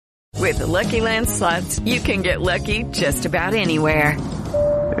With the Lucky Land Slots, you can get lucky just about anywhere.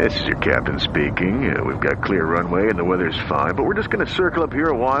 This is your captain speaking. We've got clear runway and the weather's fine, but we're just going to circle up here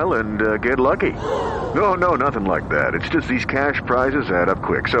a while and get lucky. No, nothing like that. It's just these cash prizes add up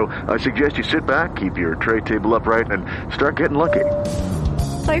quick. So I suggest you sit back, keep your tray table upright, and start getting lucky.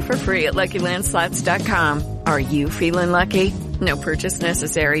 Play for free at LuckyLandSlots.com. Are you feeling lucky? No purchase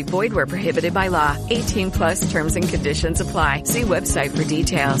necessary. Void where prohibited by law. 18+ terms and conditions apply. See website for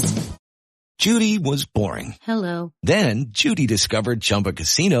details. Judy was boring. Hello. Then Judy discovered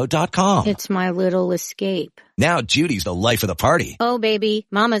ChumbaCasino.com. It's my little escape. Now Judy's the life of the party. Oh, baby,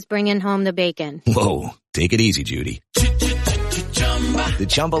 mama's bringing home the bacon. Whoa, take it easy, Judy. The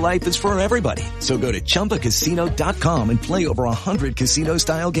Chumba life is for everybody. So go to ChumbaCasino.com and play over 100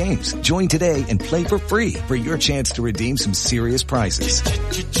 casino-style games. Join today and play for free for your chance to redeem some serious prizes.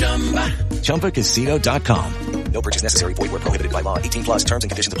 ChumbaCasino.com. No purchase necessary. Void where prohibited by law. 18+ terms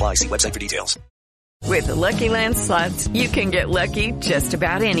and conditions apply. See website for details. With the Lucky Land Slots, you can get lucky just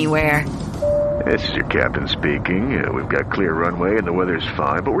about anywhere. This is your captain speaking. We've got clear runway and the weather's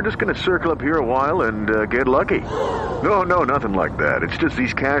fine, but we're just going to circle up here a while and get lucky. No, nothing like that. It's just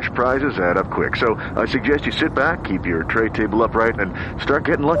these cash prizes add up quick. So I suggest you sit back, keep your tray table upright, and start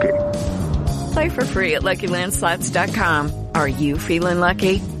getting lucky. Play for free at LuckyLandSlots.com. Are you feeling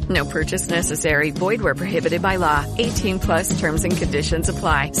lucky? No purchase necessary. Void where prohibited by law. 18+ terms and conditions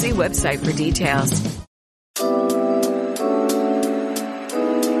apply. See website for details.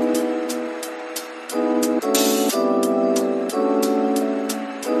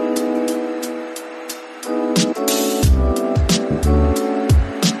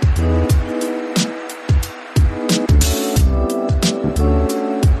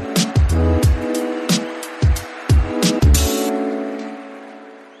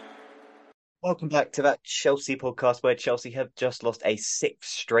 Welcome back to that Chelsea podcast where Chelsea have just lost a 6th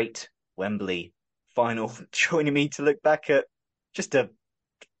straight Wembley final. Joining me to look back at just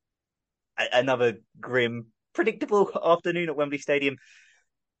another grim, predictable afternoon at Wembley Stadium,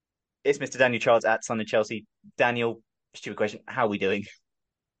 it's Mr. Daniel Charles at Son of Chelsea. Daniel, stupid question, how are we doing?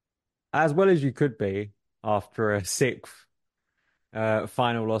 As well as you could be after a 6th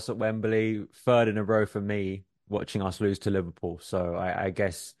final loss at Wembley, 3rd in a row for me, watching us lose to Liverpool. So I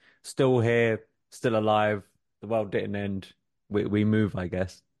guess still here, still alive. The world didn't end. We move, I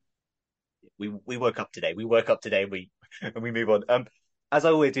guess. We woke up today. We woke up today. And we move on. As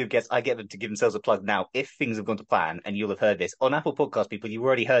I always do, guests, I get them to give themselves a plug now. If things have gone to plan, and you'll have heard this on Apple Podcast, people, you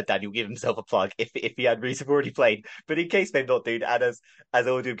already heard Daniel give himself a plug if he had Reese have already played. But in case they've not, dude, and as I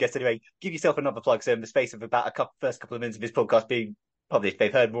will do, guests anyway, give yourself another plug. So in the space of about first couple of minutes of this podcast being published,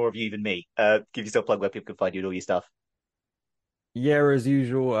 they've heard more of you than me. Give yourself a plug where people can find you and all your stuff. Yeah, as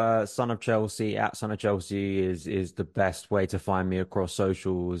usual, Son of Chelsea at Son of Chelsea is the best way to find me across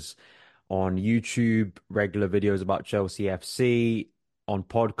socials. On YouTube, regular videos about Chelsea FC. On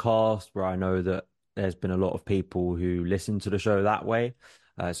podcast, where I know that there's been a lot of people who listen to the show that way.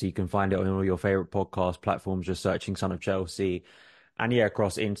 So you can find it on all your favorite podcast platforms, just searching Son of Chelsea. And yeah,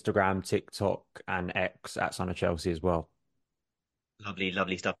 across Instagram, TikTok, and X at Son of Chelsea as well. Lovely,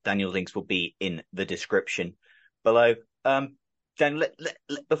 lovely stuff. Daniel, links will be in the description below. Dan,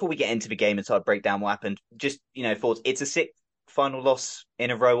 before we get into the game and sort of break down what happened, just, thoughts. It's a 6th final loss in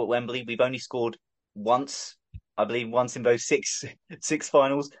a row at Wembley. We've only scored once, I believe, once in those six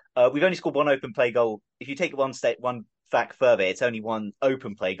finals. We've only scored one open play goal. If you take one fact further, it's only one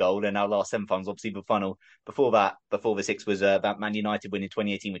open play goal in our last 7 finals. Obviously, the final before the 6 was about Man United winning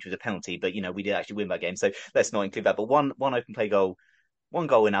 2018, which was a penalty. But we did actually win that game, so let's not include that. But one open play goal. One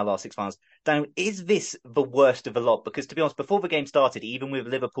goal in our last 6 finals. Daniel, is this the worst of the lot? Because to be honest, before the game started, even with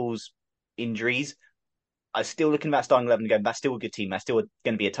Liverpool's injuries, I was still looking at that starting 11 going, that's still a good team. That's still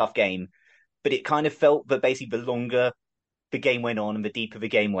going to be a tough game. But it kind of felt that basically the longer the game went on and the deeper the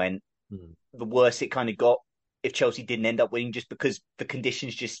game went, the worse it kind of got if Chelsea didn't end up winning, just because the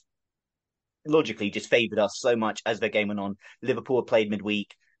conditions just logically just favoured us so much as the game went on. Liverpool had played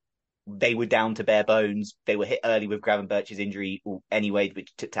midweek. They were down to bare bones. They were hit early with Gravenberch's injury anyway,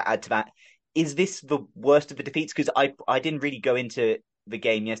 which to add to that. Is this the worst of the defeats? Because I didn't really go into the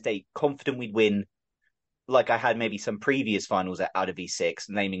game yesterday confident we'd win like I had maybe some previous finals out of these 6,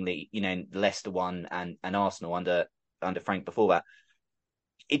 namely, the Leicester one and Arsenal under Frank before that.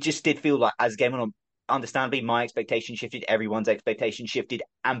 It just did feel like as the game went on, understandably, my expectation shifted, everyone's expectation shifted.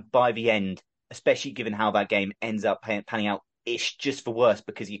 And by the end, especially given how that game ends up panning out, it's just for worse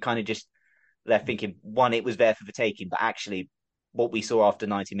because you kind of just left thinking, one, it was there for the taking, but actually what we saw after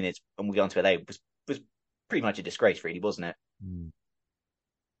 90 minutes, and we'll go on to it later, was pretty much a disgrace, really, wasn't it?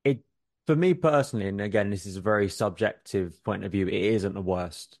 For me personally, and again, this is a very subjective point of view, it isn't the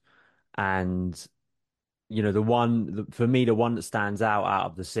worst. And for me, the one that stands out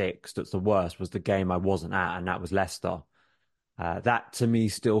of the six that's the worst was the game I wasn't at, and that was Leicester. That to me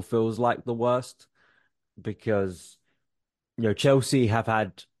still feels like the worst because Chelsea have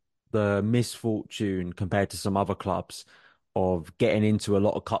had the misfortune compared to some other clubs of getting into a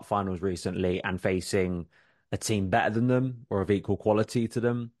lot of cup finals recently and facing a team better than them or of equal quality to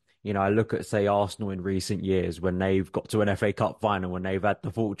them. I look at, say, Arsenal in recent years when they've got to an FA Cup final, when they've had the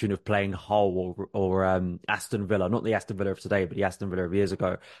fortune of playing Hull or Aston Villa, not the Aston Villa of today, but the Aston Villa of years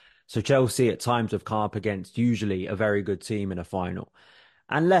ago. So Chelsea at times have come up against usually a very good team in a final.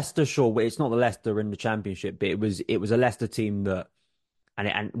 And Leicester, sure, it's not the Leicester in the Championship, but it was a Leicester team that,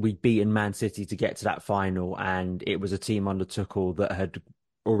 and we'd beaten Man City to get to that final, and it was a team under Tuchel that had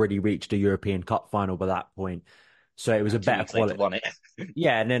already reached a European Cup final by that point. So it was a And two better weeks later, quality. won it.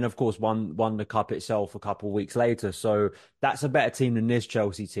 Yeah, and then of course won the cup itself a couple of weeks later. So that's a better team than this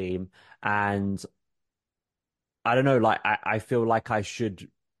Chelsea team. And I don't know, like I feel like I should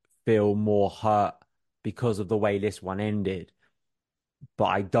feel more hurt because of the way this one ended, but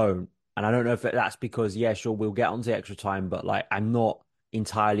I don't. And I don't know if that's because, yeah, sure, we'll get onto extra time, but like I'm not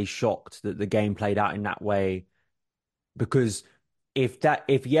entirely shocked that the game played out in that way because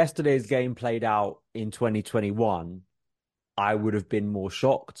if yesterday's game played out in 2021, I would have been more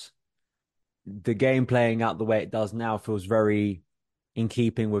shocked. The game playing out the way it does now feels very in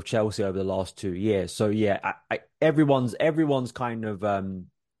keeping with Chelsea over the last 2 years. So yeah, everyone's kind of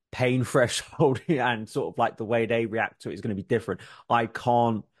pain threshold and sort of like the way they react to it is going to be different. I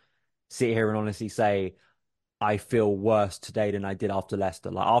can't sit here and honestly say I feel worse today than I did after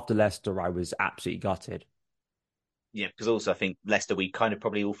Leicester. Like after Leicester, I was absolutely gutted. Yeah, because also I think Leicester, we kind of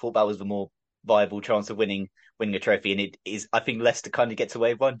probably all thought that was the more viable chance of winning a trophy, and it is. I think Leicester kind of gets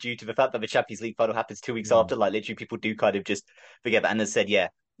away with one due to the fact that the Champions League final happens 2 weeks Mm. after. Like literally, people do kind of just forget that, and as said, yeah,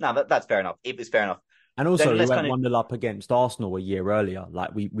 no, that's fair enough. It was fair enough. And Then also, we let's went kind of 1-0 up against Arsenal a year earlier.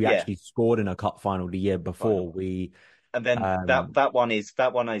 Like we yeah, actually scored in a cup final the year final. before. We And then um that one is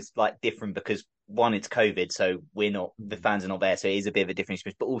like different because one, it's COVID, so we're not the mm, fans are not there, so it is a bit of a different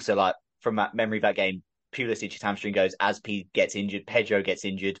experience. But also like from that memory of that game, Pulisic's hamstring goes as P gets injured, Pedro gets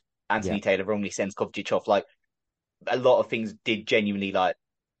injured, yeah. Anthony Taylor wrongly sends Kovacic off. Like a lot of things did genuinely like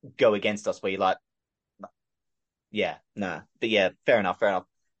go against us where you're like, yeah, nah. But yeah, fair enough, fair enough.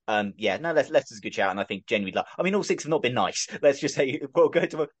 Yeah, no, Leicester's a good shout, and I think genuinely, like, I mean, all six have not been nice. Let's just say, we'll go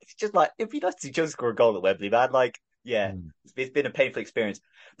to. It's just like it'd be nice to just score a goal at Wembley, man. Like, yeah, Mm. it's been a painful experience.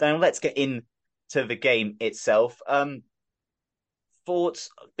 Then let's get into the game itself. Thoughts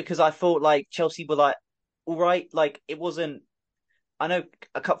because I thought like Chelsea were like all right, like it wasn't. I know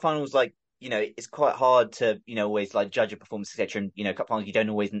a cup final is like it's quite hard to always like judge a performance etc. And cup finals you don't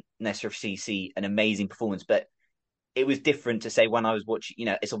always necessarily see an amazing performance, but it was different to say when I was watching.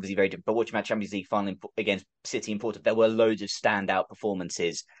 It's obviously very different, but watching my Champions League final against City and Porto, there were loads of standout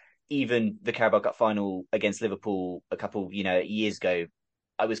performances. Even the Carabao Cup final against Liverpool a couple years ago,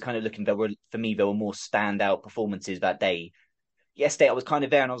 I was kind of looking. There were more standout performances that day. Yesterday, I was kind of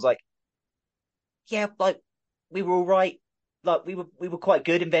there, and I was like, yeah, like we were all right. Like we were quite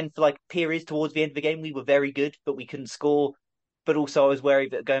good, and then for like periods towards the end of the game, we were very good, but we couldn't score. But also, I was wary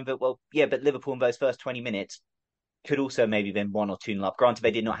that going, but well, yeah, but Liverpool in those first 20 minutes could also maybe been 1 or 2 up. Granted,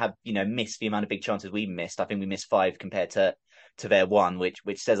 they did not have missed the amount of big chances we missed. I think we missed five compared to their one, which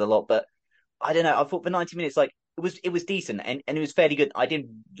says a lot. But I don't know. I thought the 90 minutes like it was decent and it was fairly good. I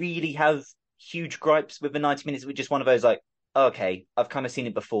didn't really have huge gripes with the 90 minutes. It was just one of those like, okay, I've kind of seen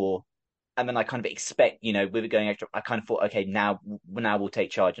it before. And then I kind of expect, with it going extra, I kind of thought, okay, now we'll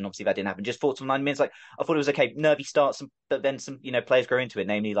take charge. And obviously that didn't happen. Just thought some 9 minutes, like I thought it was okay, nervy start, but then some, players grow into it,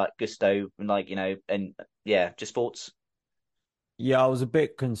 namely like Gusto and like, and yeah, just thoughts. Yeah, I was a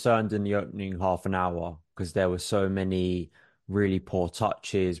bit concerned in the opening half an hour because there were so many really poor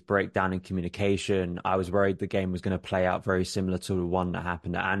touches, breakdown in communication. I was worried the game was going to play out very similar to the one that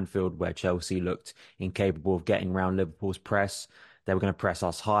happened at Anfield, where Chelsea looked incapable of getting around Liverpool's press. They were going to press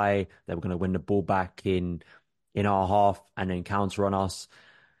us high. They were going to win the ball back in our half and then counter on us.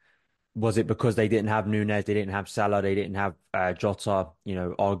 Was it because they didn't have Nunes, they didn't have Salah, they didn't have Jota,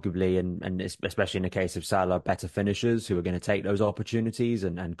 arguably, and especially in the case of Salah, better finishers who are going to take those opportunities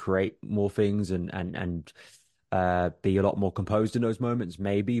and create more things and be a lot more composed in those moments,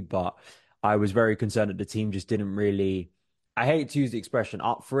 maybe. But I was very concerned that the team just didn't really, I hate to use the expression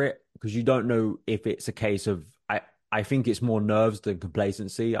up for it because you don't know if it's a case of, I think it's more nerves than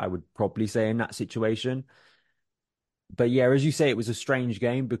complacency, I would probably say in that situation. But yeah, as you say, it was a strange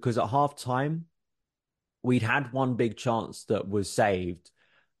game because at half time, we'd had one big chance that was saved,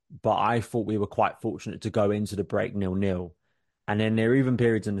 but I thought we were quite fortunate to go into the break 0-0. And then there are even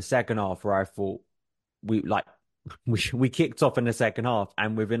periods in the second half where I thought we like we kicked off in the second half,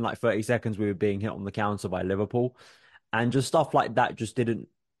 and within like 30 seconds we were being hit on the counter by Liverpool, and just stuff like that just didn't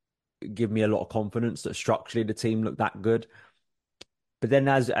give me a lot of confidence that structurally the team looked that good. But then,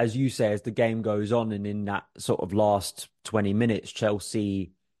 as you say, as the game goes on, and in that sort of last 20 minutes,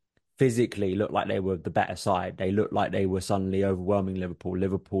 Chelsea physically looked like they were the better side. They looked like they were suddenly overwhelming Liverpool.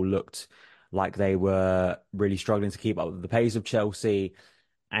 Liverpool looked like they were really struggling to keep up with the pace of Chelsea.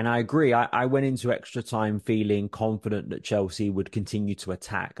 And I agree. I went into extra time feeling confident that Chelsea would continue to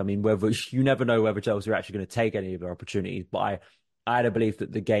attack. I mean, whether you never know whether Chelsea are actually going to take any of their opportunities, but I had a belief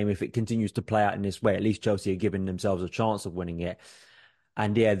that the game, if it continues to play out in this way, at least Chelsea are giving themselves a chance of winning it.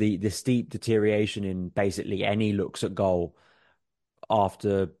 And yeah, the steep deterioration in basically any looks at goal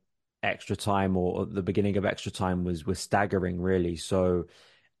after extra time or the beginning of extra time was staggering, really. So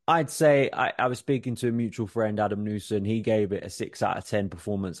I'd say I was speaking to a mutual friend, Adam Newson. He gave it a 6 out of 10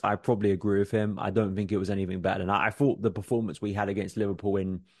 performance. I probably agree with him. I don't think it was anything better than that. I thought the performance we had against Liverpool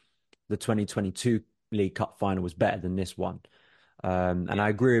in the 2022 League Cup final was better than this one. And I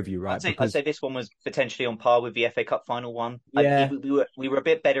agree with you, right? I'd say this one was potentially on par with the FA Cup final one. Yeah, We were a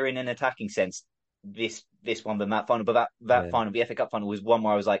bit better in an attacking sense this one than that final, but that yeah, final, the FA Cup final, was one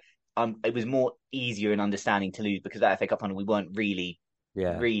where I was like, it was more easier in understanding to lose, because that FA Cup final we weren't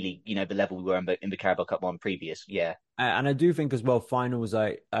yeah. really, the level we were in the Carabao Cup one previous. Yeah. And I do think as well, finals,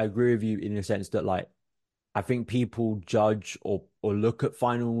 I agree with you in the sense that like I think people judge or look at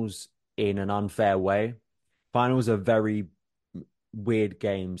finals in an unfair way. Finals are very weird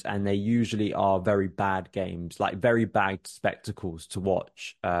games, and they usually are very bad games, like very bad spectacles to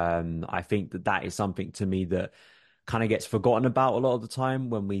watch. I think that is something to me that kind of gets forgotten about a lot of the time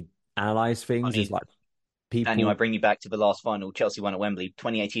when we analyze I things. Is mean, like Daniel, I people, bring you back to the last final. Chelsea won at Wembley,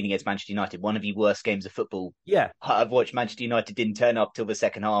 2018 against Manchester United. One of the worst games of football yeah, I've watched. Manchester United didn't turn up till the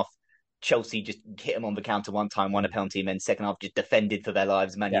second half. Chelsea just hit them on the counter one time, won a penalty, and then second half just defended for their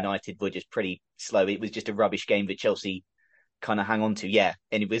lives. Man yeah. United were just pretty slow. It was just a rubbish game that Chelsea kind of hang on to. Yeah,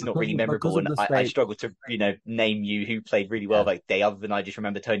 and it was not really Because memorable. of And the I state. struggle to, name you who played really well Yeah. that day, other than I just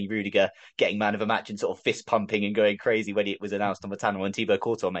remember Tony Rudiger getting man of the match and sort of fist pumping and going crazy when it was announced on the tunnel, and Thibaut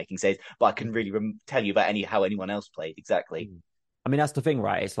Courtois making saves. But I couldn't really tell you about how anyone else played exactly. I mean, that's the thing,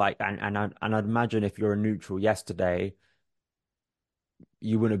 right? It's like, and I'd imagine if you're a neutral yesterday,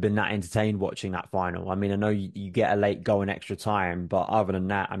 you wouldn't have been that entertained watching that final. I mean, I know you get a late goal in extra time, but other than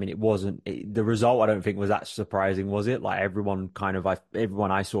that, I mean, the result. I don't think was that surprising, was it? Like everyone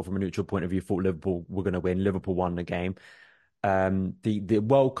I saw from a neutral point of view thought Liverpool were going to win. Liverpool won the game. The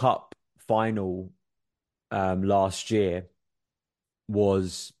World Cup final last year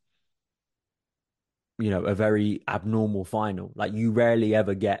was, a very abnormal final. Like you rarely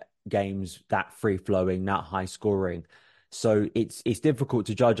ever get games that free flowing, that high scoring. So it's difficult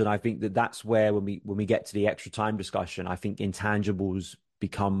to judge, and I think that's where when we get to the extra time discussion, I think intangibles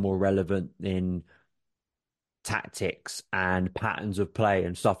become more relevant in tactics and patterns of play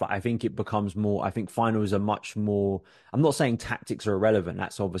and stuff. I think it becomes more. I think finals are much more. I'm not saying tactics are irrelevant.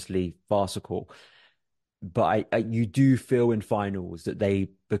 That's obviously farcical, but you do feel in finals that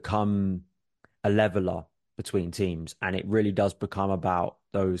they become a leveler between teams, and it really does become about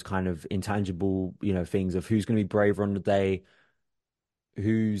those kind of intangible, things of who's going to be braver on the day,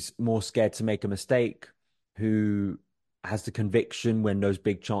 who's more scared to make a mistake, who has the conviction when those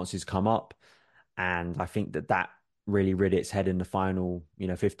big chances come up. And I think that really reared its head in the final,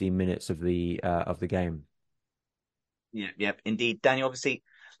 15 minutes of the game. Yeah, indeed. Daniel, obviously,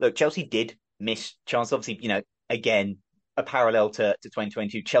 look, Chelsea did miss chance. Obviously, again, a parallel to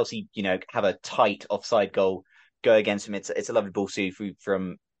 2022. Chelsea, have a tight offside goal go against him. It's a lovely ball through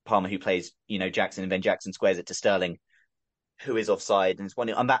from Palmer, who plays, Jackson, and then Jackson squares it to Sterling, who is offside. And it's one,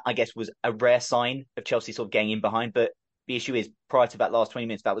 and that, I guess, was a rare sign of Chelsea sort of getting in behind. But the issue is, prior to that last 20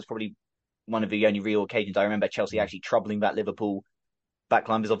 minutes, that was probably one of the only real occasions I remember Chelsea actually troubling that Liverpool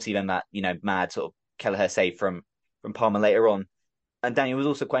backline. There's obviously then that, mad sort of Kelleher save from Palmer later on. And Daniel was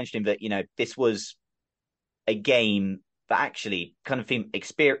also questioning that, this was a game that actually kind of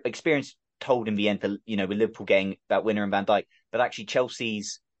experience told in the end for, with Liverpool getting that winner and Van Dijk, but actually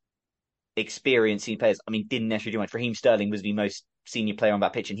Chelsea's experienced players, I mean, didn't necessarily do much. Raheem Sterling was the most senior player on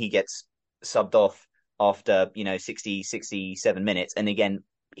that pitch, and he gets subbed off after, 67 minutes. And again,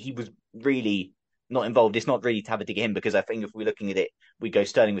 he was really not involved. It's not really to have a dig at him, because I think if we're looking at it, we go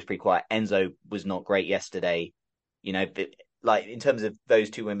Sterling was pretty quiet. Enzo was not great yesterday. Like in terms of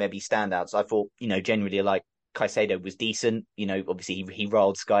those two were maybe standouts, I thought, generally like Caicedo was decent. Obviously he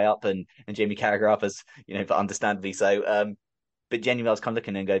riled Sky up and Jamie Carragher up, as but understandably so. But genuinely I was kind of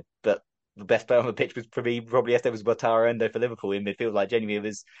looking and go, but the best player on the pitch was for me probably yesterday was Wataru Endo for Liverpool in midfield. Like genuinely, it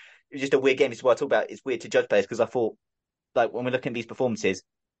was just a weird game. It's what I talk about. It's weird to judge players because I thought like when we're looking at these performances,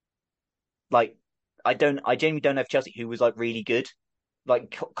 like I genuinely don't know if Chelsea who was like really good.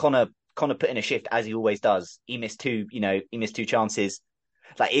 Like Connor put in a shift as he always does. He missed two chances.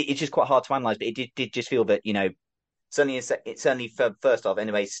 Like it's just quite hard to analyze, but it did just feel that certainly for first half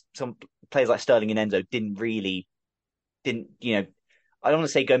anyways, some players like Sterling and Enzo didn't I don't want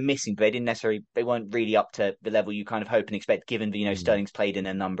to say go missing, but they weren't really up to the level you kind of hope and expect, given that, Sterling's played in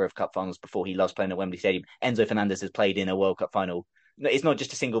a number of cup finals before. He loves playing at Wembley Stadium. Enzo Fernandez has played in a World Cup final. It's not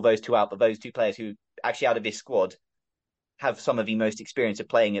just to single those two out, but those two players who actually out of this squad have some of the most experience of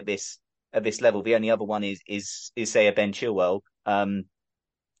playing at this level. The only other one is say a Ben Chilwell.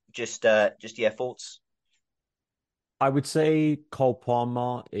 Thoughts? I would say Cole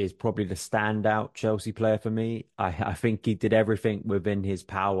Palmer is probably the standout Chelsea player for me. I think he did everything within his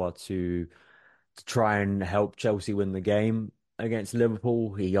power to try and help Chelsea win the game against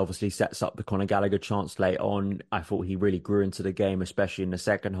Liverpool. He obviously sets up the Conor Gallagher chance late on. I thought he really grew into the game, especially in the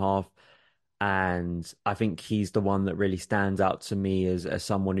second half. And I think he's the one that really stands out to me as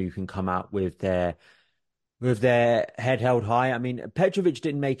someone who can come out with their head held high. I mean, Petrovic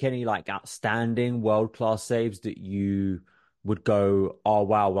didn't make any like outstanding world-class saves that you would go, oh,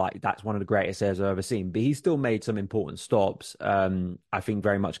 wow, like that's one of the greatest saves I've ever seen. But he still made some important stops. I think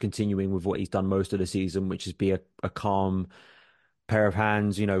very much continuing with what he's done most of the season, which is be a calm pair of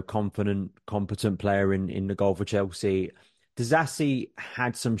hands, confident, competent player in the goal for Chelsea. Disasi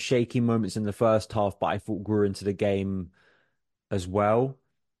had some shaky moments in the first half, but I thought grew into the game as well.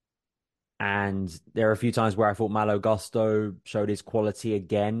 And there are a few times where I thought Malo Gusto showed his quality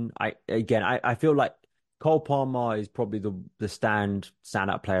again. I feel like Cole Palmer is probably the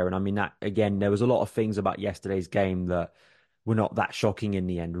standout player. And I mean that again, there was a lot of things about yesterday's game that were not that shocking in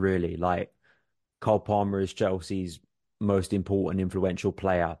the end, really. Like Cole Palmer is Chelsea's most important, influential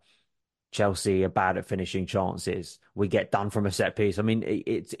player. Chelsea are bad at finishing chances. We get done from a set piece. I mean,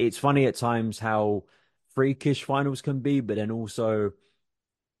 it's funny at times how freakish finals can be, but then also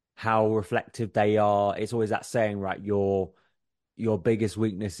how reflective they are. It's always that saying, right? Your biggest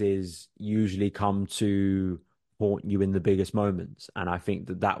weaknesses usually come to haunt you in the biggest moments. And I think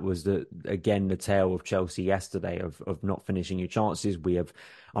that was the tale of Chelsea yesterday of not finishing your chances. We have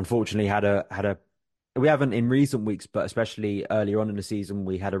unfortunately we haven't in recent weeks, but especially earlier on in the season,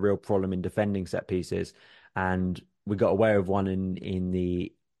 we had a real problem in defending set pieces, and we got away with one in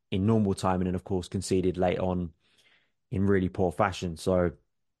normal time, and then of course conceded late on in really poor fashion. So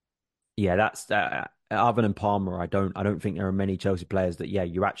yeah, that's other than Palmer, I don't think there are many Chelsea players that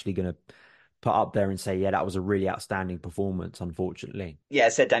you're actually going to put up there and say that was a really outstanding performance. Unfortunately, I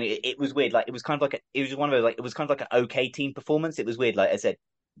said, Danny, it was weird. Like it was kind of like it was one of those, like it was kind of like an okay team performance. It was weird. Like I said,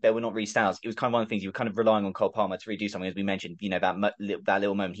 there were not really standouts. It was kind of one of the things you were kind of relying on Cole Palmer to redo something, as we mentioned. That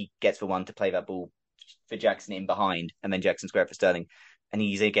little moment he gets for one to play that ball for Jackson in behind, and then Jackson square for Sterling, and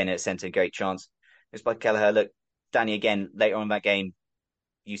he's again at centre, great chance. It's by Kelleher. Look, Danny again later on in that game.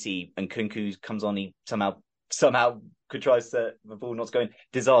 You see, and Kunku comes on. He somehow contrives the ball not going.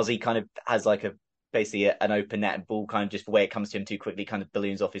 Disasi kind of has like basically an open net ball, kind of just the way it comes to him too quickly, kind of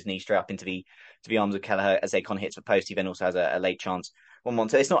balloons off his knee straight up into the arms of Kelleher as they kind of hits the post. He then also has a late chance.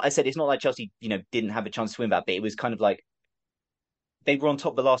 1-1. So it's not like Chelsea, didn't have a chance to win that, but it was kind of like they were on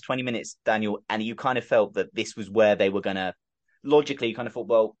top the last 20 minutes, Daniel, and you kind of felt that this was where they were gonna logically. You kind of thought,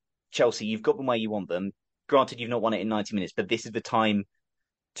 well, Chelsea, you've got them where you want them. Granted, you've not won it in 90 minutes, but this is the time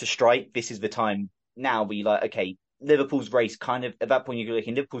to strike. This is the time now where you're like, okay, Liverpool's race kind of, at that point you're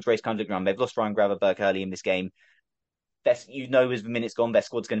looking, Liverpool's race kind of looked around. They've lost Ryan Gravenberch early in this game. As the minutes gone, their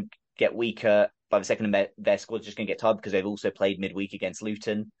squad's going to get weaker. By the second, their squad's just going to get tired because they've also played midweek against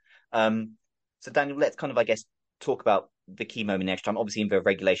Luton. So Daniel, let's kind of, I guess, talk about the key moment next time. Obviously, in the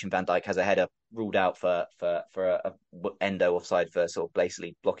regulation, Van Dijk has a header ruled out for a Endo offside for sort of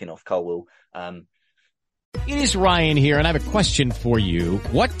basically blocking off Colwill. It is Ryan here, and I have a question for you.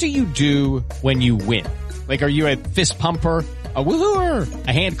 What do you do when you win? Like, are you a fist pumper, a woohooer,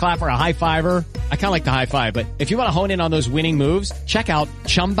 a hand clapper, a high fiver? I kind of like the high five, but if you want to hone in on those winning moves, check out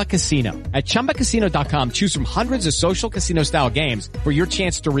Chumba Casino. At ChumbaCasino.com, choose from hundreds of social casino style games for your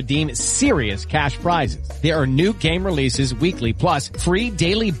chance to redeem serious cash prizes. There are new game releases weekly, plus free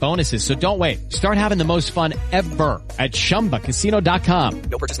daily bonuses. So don't wait. Start having the most fun ever at ChumbaCasino.com.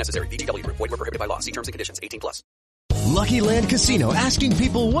 No purchase necessary. VGW Group. Void where prohibited by law. See terms and conditions. 18+. Lucky Land Casino, asking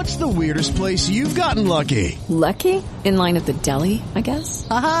people, what's the weirdest place you've gotten lucky? Lucky? In line at the deli, I guess?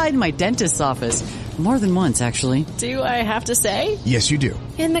 Aha, in my dentist's office. More than once, actually. Do I have to say? Yes, you do.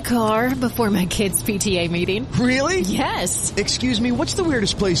 In the car before my kids' PTA meeting. Really? Yes. Excuse me, what's the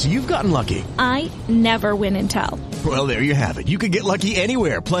weirdest place you've gotten lucky? I never win and tell. Well, there you have it. You can get lucky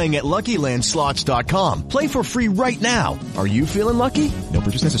anywhere, playing at LuckyLandSlots.com. Play for free right now. Are you feeling lucky? No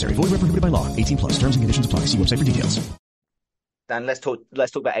purchase necessary. Void where prohibited by law. 18+. Terms and conditions apply. See website for details. Dan, let's talk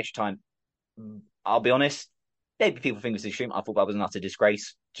about extra time. I'll be honest, maybe people think it's extreme. I thought that was an utter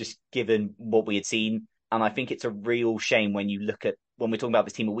disgrace, just given what we had seen. And I think it's a real shame when we're talking about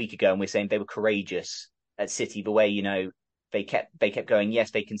this team a week ago and we're saying they were courageous at City, the way, they kept going.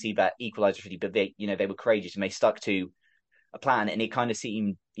 Yes, they conceded that equaliser, but they were courageous and they stuck to a plan. And it kind of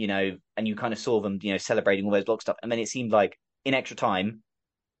seemed, and you kind of saw them, celebrating all those block stuff. And then it seemed like in extra time,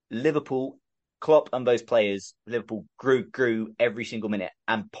 Liverpool, Klopp and those players, Liverpool grew every single minute,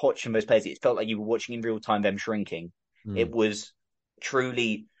 and Poch and those players, it felt like you were watching in real time them shrinking. It was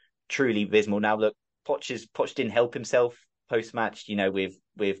truly, truly abysmal. Now look, Poch didn't help himself post match,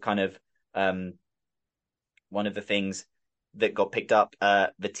 with kind of one of the things that got picked up.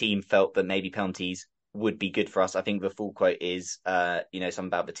 The team felt that maybe penalties would be good for us. I think the full quote is, something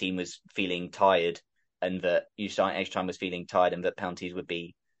about the team was feeling tired, and that extra time was feeling tired, and that penalties would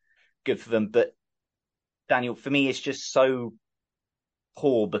be good for them. But Daniel, for me, it's just so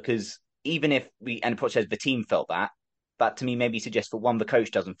poor, because even if and Poch says the team felt that to me maybe suggests that one, the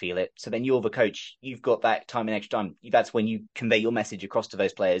coach doesn't feel it. So then you're the coach, you've got that time and extra time. That's when you convey your message across to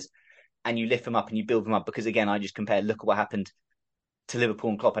those players and you lift them up and you build them up. Because again, I just look at what happened to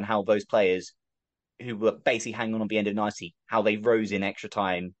Liverpool and Klopp, and how those players who were basically hanging on the end of 90, how they rose in extra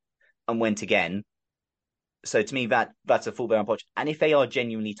time and went again. So to me, that's a full bear on Poch. And if they are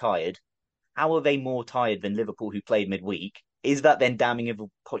genuinely tired, how are they more tired than Liverpool, who played midweek? Is that then damning of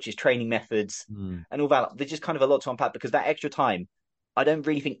Poch's training methods and all that? There's just kind of a lot to unpack, because that extra time, I don't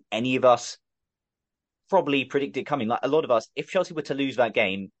really think any of us probably predicted coming. Like a lot of us, if Chelsea were to lose that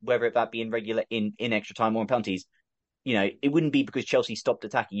game, whether that be in extra time or in penalties, it wouldn't be because Chelsea stopped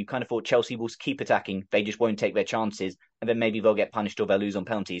attacking. You kind of thought Chelsea will keep attacking, they just won't take their chances, and then maybe they'll get punished or they'll lose on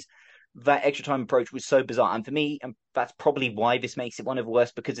penalties. That extra time approach was so bizarre. And for me, and that's probably why this makes it one of the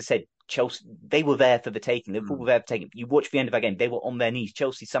worst, because I said Chelsea, they were there for the taking. Liverpool were there for the taking. You watch the end of that game, they were on their knees.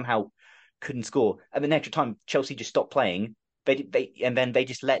 Chelsea somehow couldn't score. And then extra time, Chelsea just stopped playing. And then they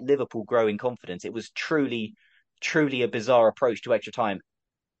just let Liverpool grow in confidence. It was truly, truly a bizarre approach to extra time.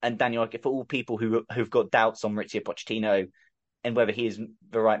 And Daniel, for all people who've got doubts on Mauricio Pochettino and whether he is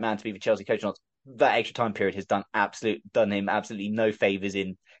the right man to be the Chelsea coach or not, that extra time period has done him absolutely no favors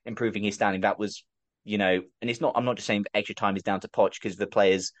in improving his standing. That was, and it's not. I'm not just saying extra time is down to Poch, because the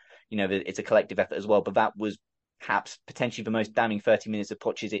players, it's a collective effort as well. But that was perhaps potentially the most damning 30 minutes of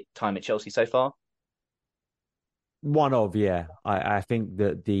Poch's time at Chelsea so far. I think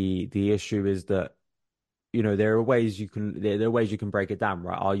that the issue is that, there are ways you can break it down,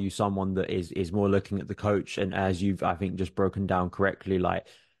 right? Are you someone that is more looking at the coach, and as you've, I think, just broken down correctly, like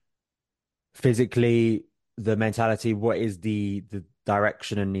physically, the mentality, what is the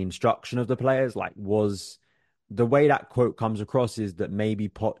direction and the instruction of the players? Like, was the way that quote comes across is that maybe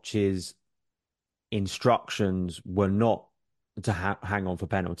Poch's instructions were not to hang on for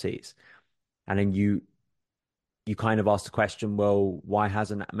penalties. And then you kind of ask the question, well, why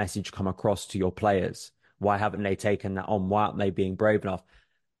hasn't that message come across to your players? Why haven't they taken that on? Why aren't they being brave enough?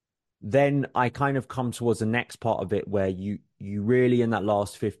 Then I kind of come towards the next part of it, where you really, in that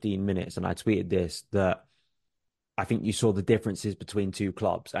last 15 minutes, and I tweeted this, that I think you saw the differences between two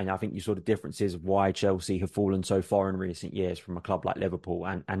clubs. And I think you saw the differences of why Chelsea have fallen so far in recent years from a club like Liverpool.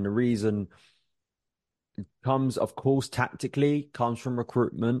 And the reason comes, of course, tactically, comes from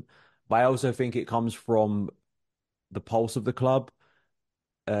recruitment. But I also think it comes from the pulse of the club,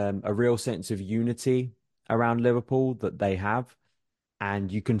 a real sense of unity around Liverpool that they have.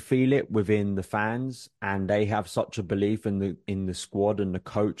 And you can feel it within the fans, and they have such a belief in the squad and the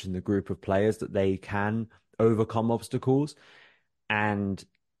coach and the group of players that they can overcome obstacles. And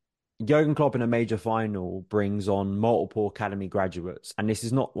Jurgen Klopp in a major final brings on multiple academy graduates. And this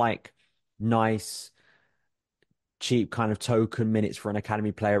is not like nice, cheap kind of token minutes for an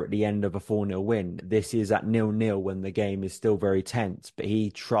academy player at the end of a 4-0 win. This is at 0-0 when the game is still very tense, but he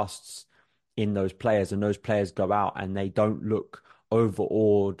trusts in those players, and those players go out and they don't look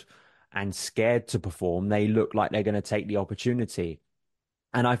overawed and scared to perform. They look like they're going to take the opportunity.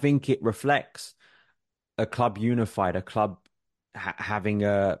 And I think it reflects a club unified, a club having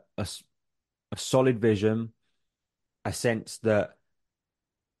a solid vision, a sense that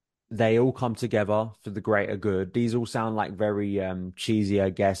they all come together for the greater good. These all sound like very cheesy,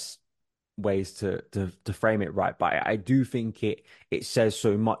 I guess, ways to frame it, right? But I do think it says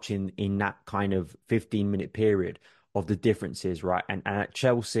so much in that kind of 15-minute period of the differences, right? And at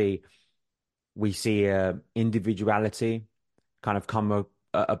Chelsea, we see individuality kind of come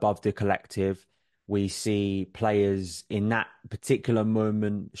above the collective. We see players in that particular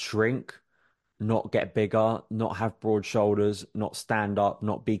moment shrink, not get bigger, not have broad shoulders, not stand up,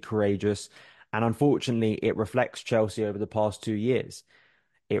 not be courageous. And unfortunately, it reflects Chelsea over the past 2 years.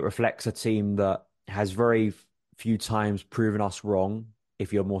 It reflects a team that has very few times proven us wrong.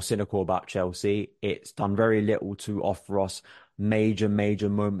 If you're more cynical about Chelsea, it's done very little to offer us major, major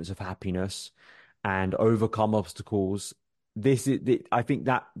moments of happiness and overcome obstacles. I think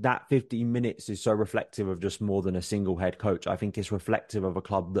that 15 minutes is so reflective of just more than a single head coach. I think it's reflective of a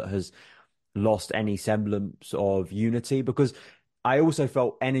club that has lost any semblance of unity, because I also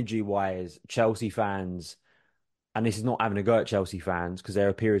felt energy wise, Chelsea fans, and this is not having a go at Chelsea fans because there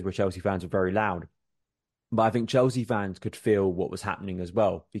are periods where Chelsea fans are very loud. But I think Chelsea fans could feel what was happening as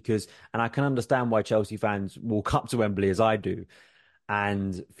well, and I can understand why Chelsea fans walk up to Wembley as I do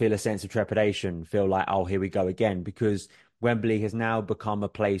and feel a sense of trepidation, feel like, oh, here we go again, because Wembley has now become a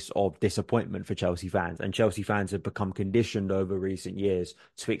place of disappointment for Chelsea fans. And Chelsea fans have become conditioned over recent years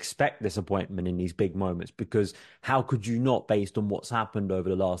to expect disappointment in these big moments, because how could you not, based on what's happened over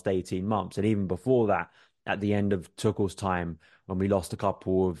the last 18 months? And even before that, at the end of Tuchel's time, when we lost a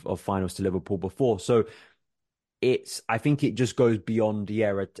couple of finals to Liverpool before. So I think it just goes beyond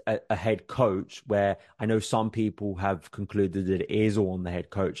a head coach, where I know some people have concluded that it is all on the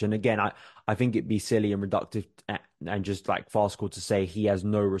head coach. And again, I think it'd be silly and reductive and just like farcical to say he has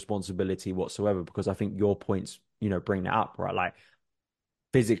no responsibility whatsoever, because I think your points, bring that up, right? Like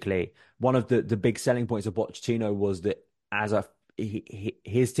physically, one of the big selling points of Pochettino was that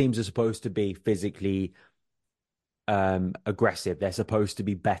his teams are supposed to be physically aggressive. They're supposed to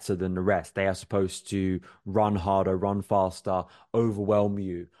be better than the rest. They are supposed to run harder, run faster, overwhelm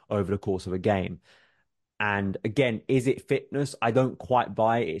you over the course of a game. And again, is it fitness? I don't quite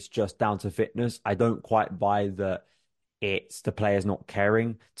buy it. It's just down to fitness. I don't quite buy that it's the players not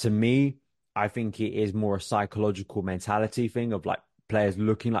caring. To me, I think it is more a psychological mentality thing of like players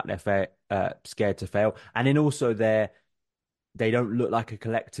looking like they're scared to fail. And then also they don't look like a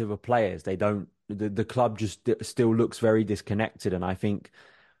collective of players. They don't. The club just still looks very disconnected. And I think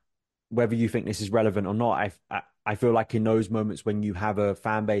whether you think this is relevant or not, I feel like in those moments when you have a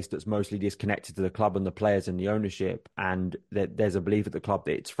fan base that's mostly disconnected to the club and the players and the ownership, and that there's a belief at the club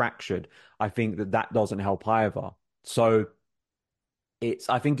that it's fractured, I think that doesn't help either. So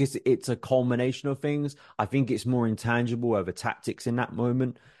I think it's a culmination of things. I think it's more intangible over tactics in that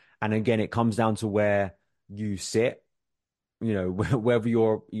moment. And again, it comes down to where you sit. Whether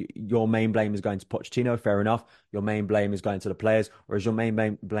your main blame is going to Pochettino, fair enough. Your main blame is going to the players, or is your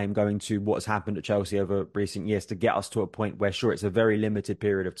main blame going to what's happened at Chelsea over recent years to get us to a point where, sure, it's a very limited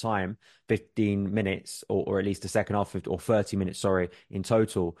period of time, 15 minutes, or at least the second half, or 30 minutes, sorry, in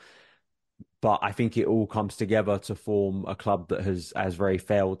total. But I think it all comes together to form a club that has very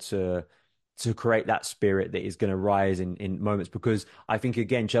failed to create that spirit that is going to rise in moments, because I think,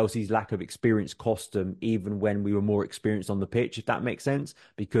 again, Chelsea's lack of experience cost them even when we were more experienced on the pitch, if that makes sense,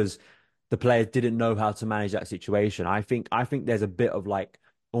 because the players didn't know how to manage that situation. I think there's a bit of like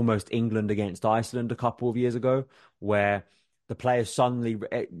almost England against Iceland a couple of years ago, where the players suddenly,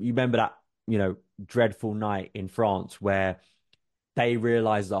 you remember that, dreadful night in France where they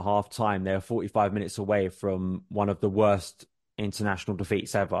realized at half time they were 45 minutes away from one of the worst international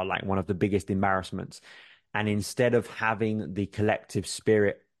defeats ever, like one of the biggest embarrassments. And instead of having the collective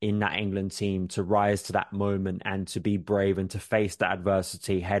spirit in that England team to rise to that moment and to be brave and to face that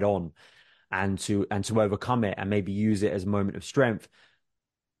adversity head on and to overcome it and maybe use it as a moment of strength,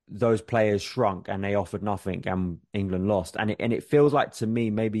 those players shrunk and they offered nothing, and England lost. And it feels like, to me,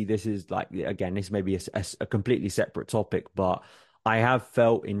 maybe this is like, again, this may be a completely separate topic, but I have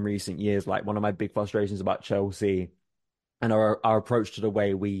felt in recent years like one of my big frustrations about Chelsea and our approach to the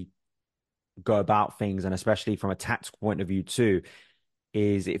way we go about things, and especially from a tactical point of view too,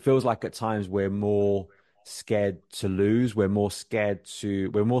 is it feels like at times we're more scared to lose. We're more scared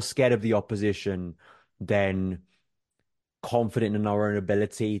of the opposition than confident in our own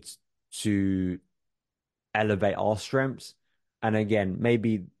ability to elevate our strengths. And again,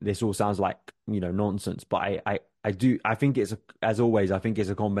 maybe this all sounds like, nonsense, but I think as always, I think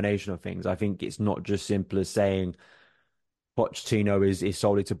it's a combination of things. I think it's not just simple as saying Pochettino is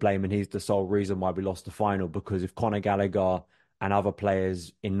solely to blame and he's the sole reason why we lost the final, because if Conor Gallagher and other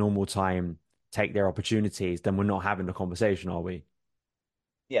players in normal time take their opportunities, then we're not having the conversation, are we?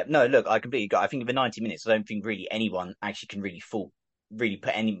 Yeah, no, look, I completely got. I think in the 90 minutes, I don't think really anyone actually can really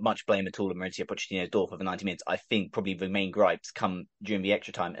put any much blame at all on Mauricio Pochettino's door for the 90 minutes. I think probably the main gripes come during the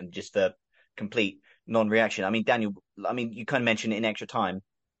extra time and just the complete non-reaction. I mean, Daniel, I mean, you kind of mentioned it in extra time.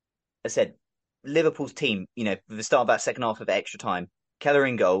 I said Liverpool's team, for the start of that second half of extra time, Keller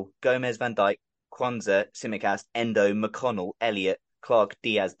in goal, Gomez, Van Dijk, Kwanzaa, Simicast, Endo, McConnell, Elliott, Clark,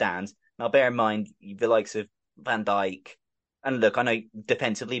 Diaz, Dans. Now, bear in mind the likes of Van Dijk, and look, I know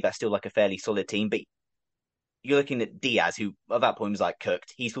defensively that's still like a fairly solid team, but you're looking at Diaz, who at that point was like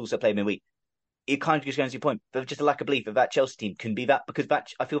cooked. He's also played midweek. It kind of just goes to your point, but just a lack of belief that that Chelsea team can be that, because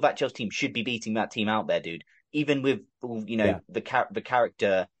I feel that Chelsea team should be beating that team out there, dude. Even with Yeah. the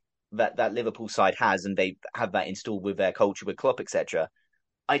character that Liverpool side has, and they have that installed with their culture with Klopp, etc.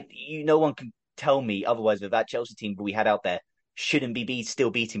 No one can tell me otherwise that that Chelsea team we had out there shouldn't still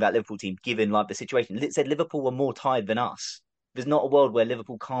beating that Liverpool team, given like the situation. It said Liverpool were more tired than us. There's not a world where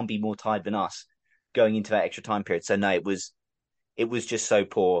Liverpool can't be more tired than us going into that extra time period. So no, it was just so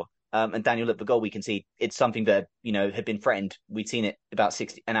poor. And Daniel, look, the goal we can see, it's something that had been threatened. We'd seen it about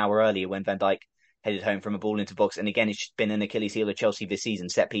an hour earlier when Van Dijk headed home from a ball into box, and again, it's just been an Achilles heel of Chelsea this season: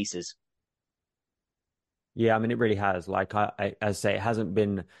 set pieces. Yeah, I mean, it really has. Like I say, it hasn't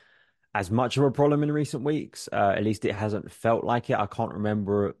been as much of a problem in recent weeks. At least it hasn't felt like it. I can't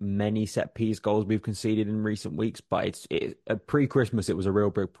remember many set piece goals we've conceded in recent weeks, but pre-Christmas it was a real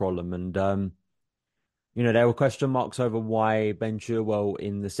big problem. And there were question marks over why Ben Chilwell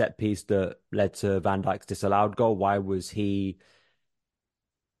in the set piece that led to Van Dijk's disallowed goal, why was he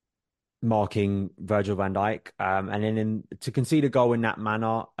marking Virgil van Dijk? And then to concede a goal in that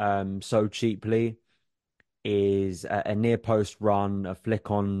manner, so cheaply, is a near post run, a flick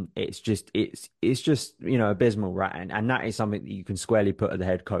on. It's just abysmal, right? And that is something that you can squarely put at the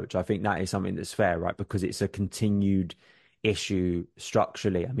head coach. I think that is something that's fair, right? Because it's a continued issue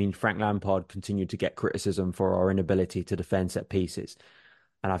structurally. I mean, Frank Lampard continued to get criticism for our inability to defend set pieces,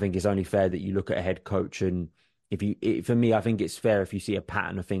 and I think it's only fair that you look at a head coach, and for me, I think it's fair if you see a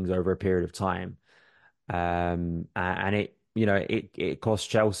pattern of things over a period of time, and it costs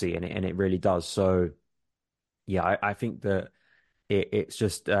Chelsea, and it really does. So yeah, I think that it's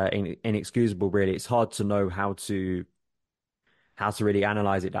just inexcusable, really. It's hard to know how to really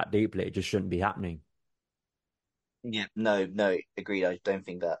analyze it that deeply. It just shouldn't be happening. Yeah, no, agreed. I don't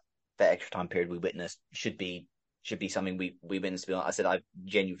think that extra time period we witnessed should be something we witnessed. I said I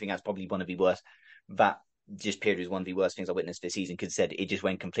genuinely think that's probably one of the worst. That just period was one of the worst things I witnessed this season, because said it just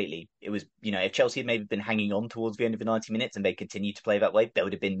went completely. It was if Chelsea had maybe been hanging on towards the end of the 90 minutes and they continued to play that way, that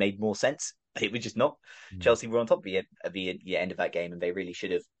would have been made more sense. It was just not. Chelsea were on top of the end of that game, and they really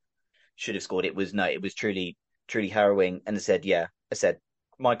should have scored. It was truly harrowing. And I said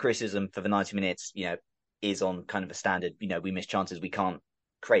my criticism for the 90 minutes, is on kind of a standard. We miss chances we can't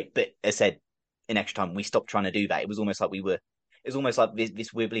create, but I said in extra time we stopped trying to do that. It was almost like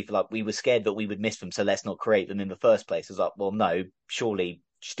this weird belief, like we were scared that we would miss them, so let's not create them in the first place. It was like, well, no, surely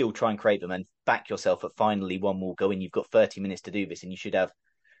still try and create them and back yourself at finally one more go in. You've got 30 minutes to do this, and you should have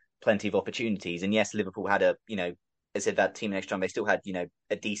plenty of opportunities. And yes, Liverpool had I said that team in extra time, they still had,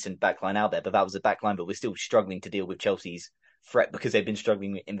 a decent backline out there, but that was a backline, but we're still struggling to deal with Chelsea's threat because they've been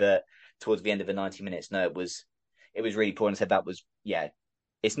struggling towards the end of the 90 minutes. No, it was really poor. And I said that was,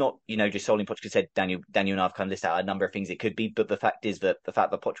 it's not, just solely Poch, because said Daniel and I've kind of listed out a number of things it could be, but the fact is that the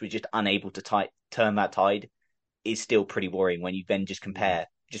fact that Poch was just unable to turn that tide is still pretty worrying when you then just compare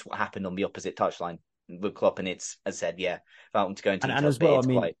just what happened on the opposite touchline with Klopp. And it's, as I said, without them to go into And details, as well,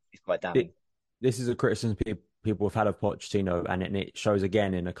 but it's quite damning. This is a criticism people have had of Pochettino, and it shows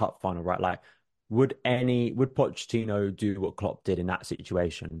again in a cup final, right? Like, would Pochettino do what Klopp did in that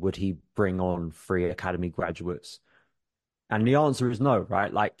situation? Would he bring on 3 academy graduates? And the answer is no,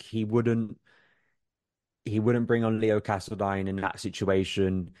 right? Like, he wouldn't bring on Leo Castledine in that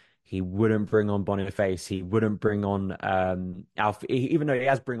situation. He wouldn't bring on Boniface. He wouldn't bring on Alfie, even though he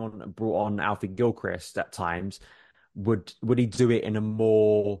has brought on Alfie Gilchrist at times. Would he do it in a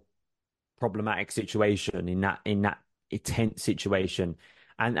more problematic situation, in that intense situation?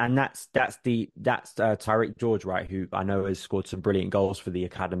 And that's Tyreek George, right, who I know has scored some brilliant goals for the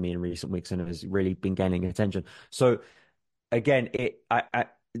academy in recent weeks and has really been gaining attention. So again, it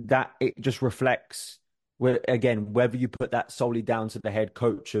just reflects, whether you put that solely down to the head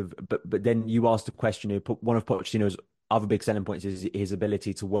coach but then you ask the question, one of Pochettino's other big selling points is his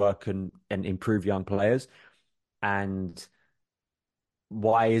ability to work and improve young players. And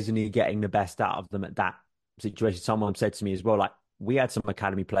why isn't he getting the best out of them at that situation? Someone said to me as well, like, we had some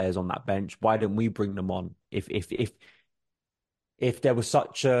academy players on that bench. Why didn't we bring them on? If there was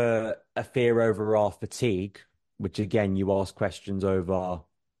such a fear over our fatigue, which again, you ask questions over,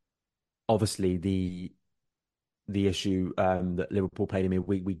 obviously the issue that Liverpool played in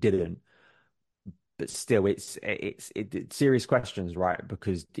midweek, we didn't. but still, it's serious questions, right?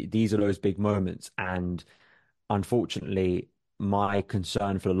 Because these are those big moments, and unfortunately, my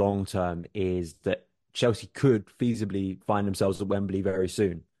concern for the long term is that Chelsea could feasibly find themselves at Wembley very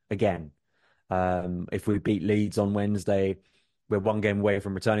soon again. If we beat Leeds on Wednesday, we're one game away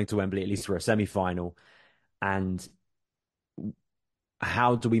from returning to Wembley, at least for a semi-final. And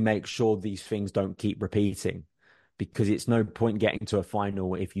how do we make sure these things don't keep repeating? Because it's no point getting to a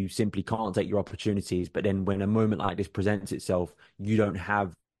final if you simply can't take your opportunities. But then when a moment like this presents itself, you don't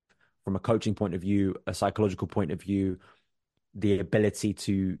have, from a coaching point of view, a psychological point of view, the ability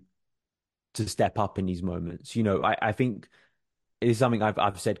to step up in these moments. I think it is something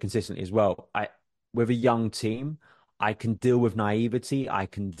I've said consistently as well. With a young team, I can deal with naivety. I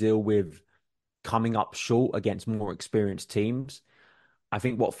can deal with coming up short against more experienced teams. I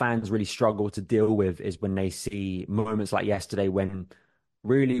think what fans really struggle to deal with is when they see moments like yesterday when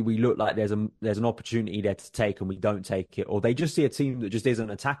really we look like there's an opportunity there to take and we don't take it, or they just see a team that just isn't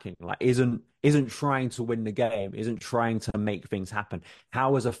attacking, like isn't trying to win the game, isn't trying to make things happen.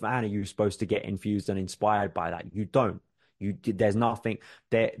 How as a fan are you supposed to get infused and inspired by that? You don't. There's nothing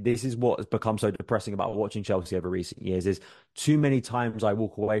there. This is what has become so depressing about watching Chelsea over recent years, is too many times I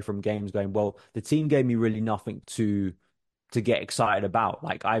walk away from games going, well, the team gave me really nothing to get excited about.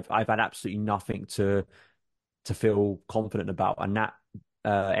 Like I've had absolutely nothing to feel confident about, and that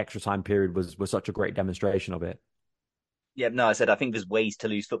extra time period was such a great demonstration of it. Yeah, no, I said I think there's ways to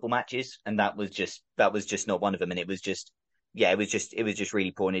lose football matches, and that was just not one of them. And it was just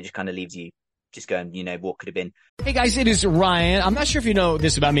really poor, and it just kind of leaves you just going, what could have been. Hey guys, it is Ryan. I'm not sure if you know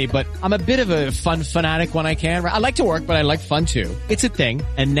this about me, but I'm a bit of a fun fanatic when I can. I like to work, but I like fun too. It's a thing.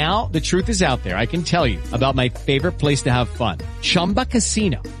 And now the truth is out there. I can tell you about my favorite place to have fun. Chumba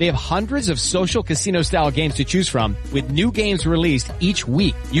Casino. They have hundreds of social casino style games to choose from with new games released each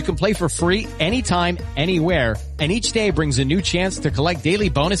week. You can play for free anytime, anywhere. And each day brings a new chance to collect daily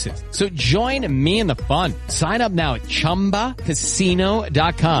bonuses. So join me in the fun. Sign up now at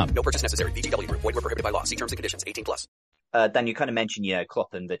ChumbaCasino.com. No purchase necessary. VGW Group. Void where prohibited by law. See terms and conditions. 18+. Dan, you kind of mentioned,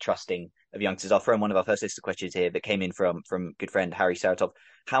 Klopp and the trusting of youngsters. I'll throw in one of our first list of questions here that came in from good friend Harry Saratov.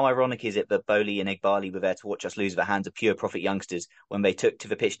 How ironic is it that Bowley and Eghbali were there to watch us lose at the hands of pure profit youngsters when they took to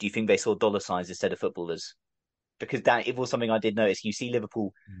the pitch? Do you think they saw dollar signs instead of footballers? Because Dan, it was something I did notice. You see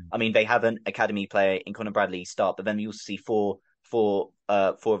Liverpool, I mean, they have an academy player in Conor Bradley start, but then you also see four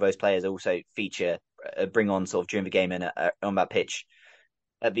of those players also feature, bring on sort of during the game and on that pitch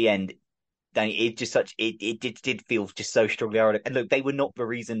at the end. Dan, it did feel just so strongly ironic. And look, they were not the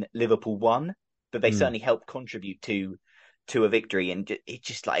reason Liverpool won, but they certainly helped contribute to a victory. And it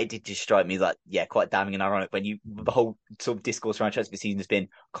did just strike me that, quite damning and ironic when the whole sort of discourse around Chelsea this season has been,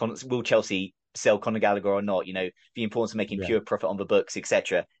 will Chelsea sell Conor Gallagher or not? The importance of making pure profit on the books,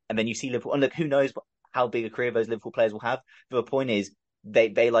 etc. And then you see Liverpool, and look, who knows how big a career those Liverpool players will have. But the point is,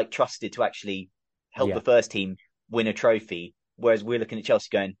 they like trusted to actually help the first team win a trophy, whereas we're looking at Chelsea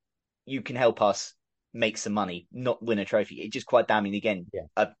going, you can help us make some money, not win a trophy. It's just quite damning again.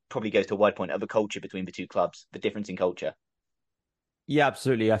 Probably goes to a wide point of the culture between the two clubs, the difference in culture. Yeah,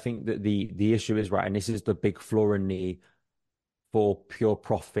 absolutely. I think that the issue is right, and this is the big flaw in for pure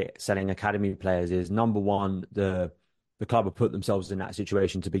profit selling academy players is, number one, the club have put themselves in that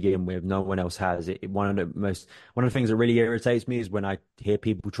situation to begin with. No one else has. One of the things that really irritates me is when I hear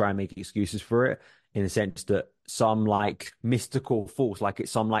people try and make excuses for it, in the sense that some like mystical force, like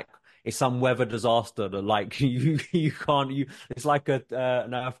it's some weather disaster that like you can't it's like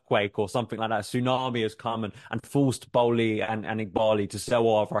an earthquake or something like that. A tsunami has come and forced Bowley and Ighbali to sell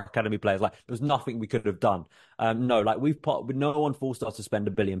all of our academy players. Like there's nothing we could have done. No, like no one forced us to spend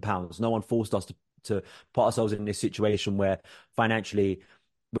 £1 billion. No one forced us to put ourselves in this situation where financially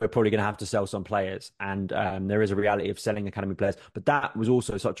we're probably going to have to sell some players, and there is a reality of selling academy players. But that was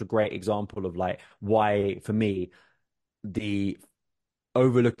also such a great example of like why, for me, the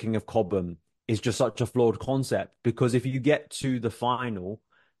overlooking of Cobham is just such a flawed concept. Because if you get to the final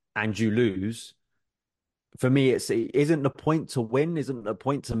and you lose, for me, it isn't the point to win, isn't the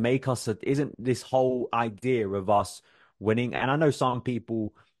point to make us, isn't this whole idea of us winning. And I know some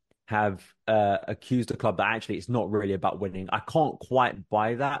people have accused the club that actually it's not really about winning. I can't quite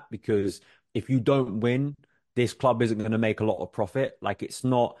buy that, because if you don't win, this club isn't going to make a lot of profit. Like it's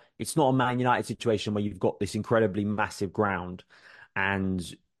not a Man United situation where you've got this incredibly massive ground and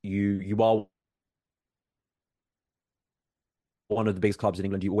you are one of the biggest clubs in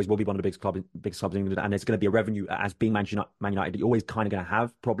England. You always will be one of the biggest clubs in England, and there's going to be a revenue as being Man United that you're always kind of going to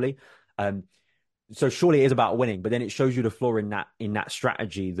have, probably. So surely it is about winning, but then it shows you the flaw in that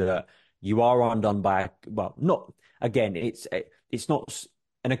strategy, that you are undone by, well, not again. It's not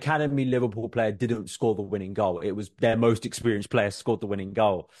an academy Liverpool player didn't score the winning goal. It was their most experienced player scored the winning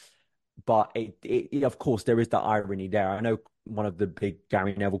goal. But of course, there is that irony there. I know one of the big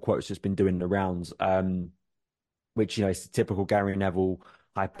Gary Neville quotes has been doing the rounds, which, is the typical Gary Neville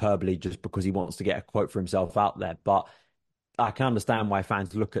hyperbole just because he wants to get a quote for himself out there. But I can understand why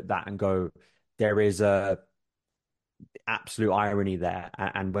fans look at that and go, there is a absolute irony there.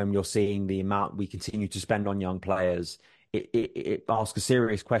 And when you're seeing the amount we continue to spend on young players, it asks a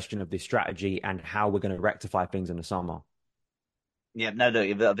serious question of this strategy and how we're going to rectify things in the summer. Yeah, no,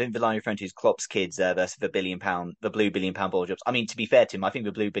 look, I think the line you're referring to is Klopp's kids versus the blue £1 billion Bottlejobs. I mean, to be fair to him, I think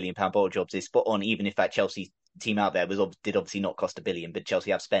the blue £1 billion Bottlejobs is spot on, even if that Chelsea team out there did obviously not cost £1 billion, but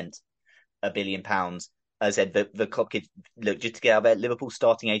Chelsea have spent £1 billion. As I said, the Klopp kids, look, just to get out there, Liverpool's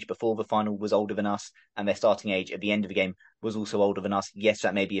starting age before the final was older than us, and their starting age at the end of the game was also older than us. Yes,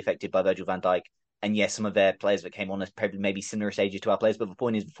 that may be affected by Virgil van Dijk. And yes, some of their players that came on as probably maybe similar stages to our players, but the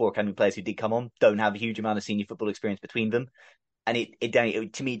point is, the four academy players who did come on don't have a huge amount of senior football experience between them. And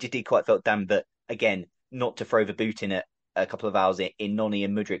to me, it just did quite felt damn that, again, not to throw the boot in at a couple of hours in Noni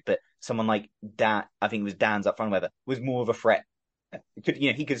and Mudryk, but someone like Dan, I think it was Dan's up front, whatever, was more of a threat.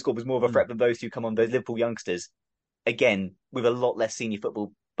 He could have scored, was more of a threat than those two come on, those Liverpool youngsters, again, with a lot less senior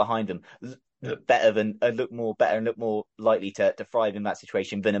football behind them, look better and look more likely to thrive in that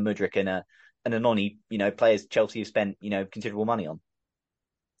situation than a Mudryk and a Noni, players Chelsea have spent, considerable money on.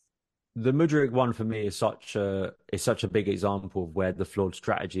 The Mudryk one for me is such a big example of where the flawed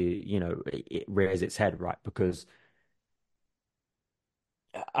strategy, it rears its head, right? Because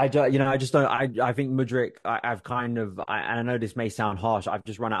I just don't. I think Mudryk. I know this may sound harsh. I've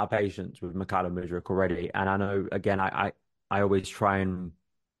just run out of patience with Mikhailo Mudryk already, and I know again. I always try and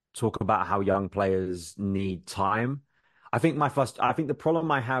talk about how young players need time. I think the problem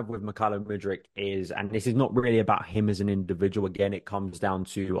I have with Mikhailo Mudryk is, and this is not really about him as an individual. Again, it comes down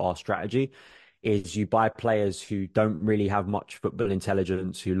to our strategy. Is you buy players who don't really have much football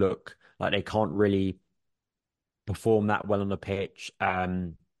intelligence, who look like they can't really perform that well on the pitch.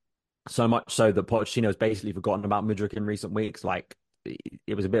 So much so that Pochettino has basically forgotten about Mudryk in recent weeks. Like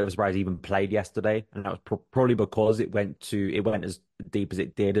it was a bit of a surprise he even played yesterday, and that was probably because it went as deep as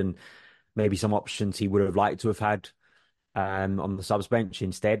it did, and maybe some options he would have liked to have had on the subs bench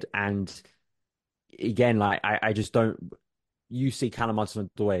instead. And again, like I just don't. You see Callum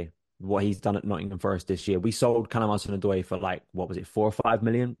Hudson-Odoi, what he's done at Nottingham Forest this year. We sold Callum Hudson-Odoi for like what was it, 4 or 5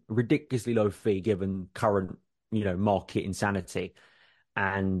 million? Ridiculously low fee given current market insanity.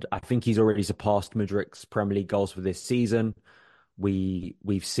 And I think he's already surpassed Mudryk's Premier League goals for this season. We've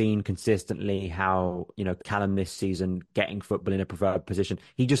seen consistently how Callum this season getting football in a preferred position.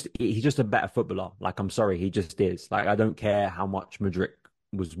 He's just a better footballer. Like I'm sorry, he just is. Like I don't care how much Mudryk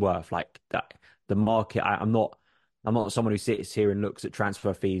was worth. Like that, the market. I'm not someone who sits here and looks at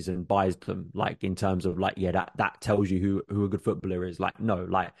transfer fees and buys them. Like in terms of like that tells you who a good footballer is. Like no,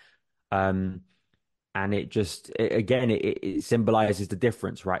 like and it symbolizes the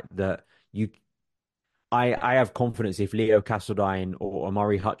difference, right? That I have confidence if Leo Castledine or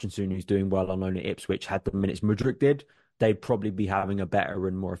Omari Hutchinson, who's doing well on loan at Ipswich, had the minutes Mudryk did, they'd probably be having a better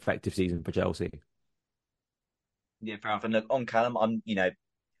and more effective season for Chelsea. Yeah, fair enough. And look, on Callum,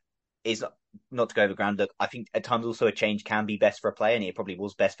 is not to go over ground. Look, I think at times also a change can be best for a player, and it probably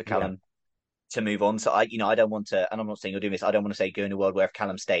was best for Callum to move on. So I don't want to, and I'm not saying you're doing this. I don't want to say go in a world where if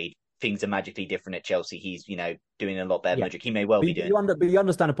Callum stayed, things are magically different at Chelsea. He's doing a lot better. Mudryk, he may well be doing. But you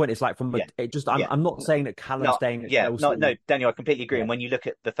understand the point. It's like I'm not saying that Callum staying at Chelsea. No, Daniel, I completely agree. And when you look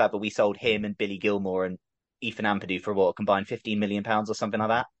at the fact that we sold him and Billy Gilmore and Ethan Ampadu for what combined £15 million or something like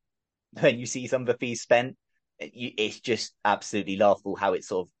that, when you see some of the fees spent, it's just absolutely laughable how it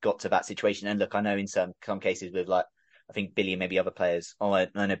sort of got to that situation. And look, I know in some cases with like, I think Billy and maybe other players. Oh, I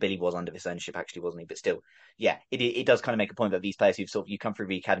know Billy was under this ownership, actually, wasn't he? But still, yeah, it does kind of make a point that these players who've sort of you come through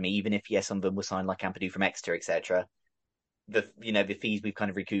the academy, even if some of them were signed like Ampadu from Exeter, etc. The fees we've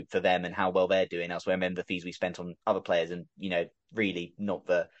kind of recouped for them and how well they're doing elsewhere. Remember the fees we spent on other players, and really not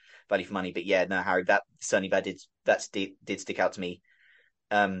the value for money. But yeah, no, Harry, that certainly did stick out to me.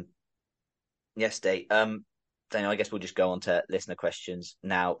 Yesterday. Daniel, I guess we'll just go on to listener questions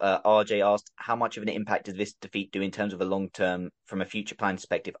now. RJ asked, how much of an impact does this defeat do in terms of a long-term, from a future plan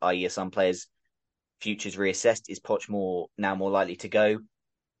perspective, i.e. are some players' futures reassessed? Is Poch more likely to go?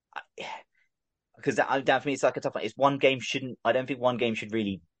 Because that for me, it's like a tough one. I don't think one game should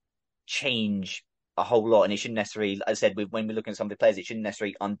really change a whole lot. And it shouldn't necessarily, as I said, when we're looking at some of the players, it shouldn't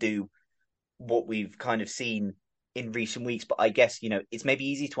necessarily undo what we've kind of seen in recent weeks. But I guess, it's maybe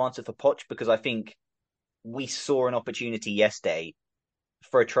easy to answer for Poch because I think we saw an opportunity yesterday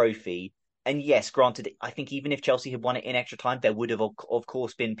for a trophy and yes, granted, I think even if Chelsea had won it in extra time, there would have, of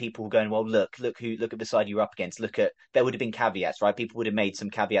course, been people going, well, look at the side you're up against. There would have been caveats, right? People would have made some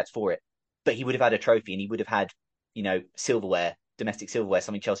caveats for it, but he would have had a trophy and he would have had, silverware, domestic silverware,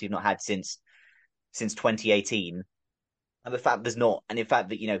 something Chelsea have not had since 2018. And the fact there's not, and in fact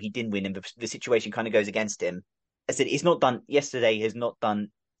that, he didn't win and the situation kind of goes against him. I said, it's not done, yesterday has not done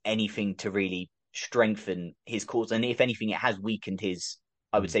anything to really strengthen his cause. And if anything, it has weakened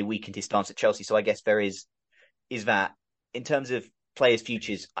I would say weakened his stance at Chelsea. So I guess there is that in terms of players'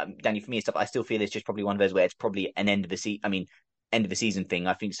 futures, Danny, for me, it's stuff. I still feel it's just probably one of those where it's probably an end of the season. I mean, end of the season thing.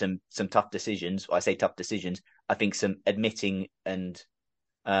 I think some tough decisions. I say tough decisions. I think some admitting and,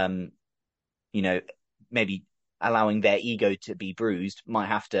 um, maybe allowing their ego to be bruised might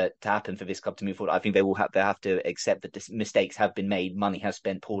have to happen for this club to move forward. I think they have to accept that mistakes have been made, money has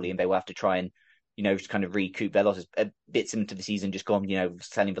spent poorly, and they will have to try and just kind of recoup their losses. A bits into the season, just gone,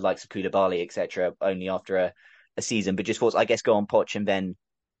 selling the likes of Koulibaly, etc., only after a season. But just thoughts, I guess, go on Poch and then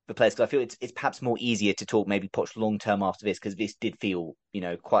the players. Because I feel it's perhaps more easier to talk maybe Poch long term after this, because this did feel,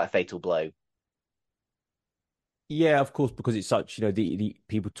 quite a fatal blow. Yeah, of course, because it's such, the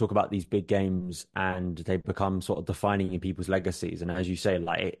people talk about these big games and they become sort of defining in people's legacies. And as you say,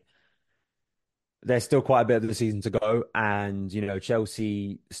 there's still quite a bit of the season to go, and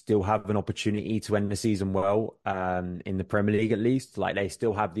Chelsea still have an opportunity to end the season well, in the Premier League at least. Like they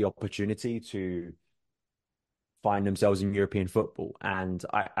still have the opportunity to find themselves in European football. And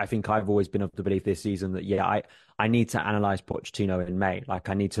I think I've always been of the belief this season that I need to analyze Pochettino in May. Like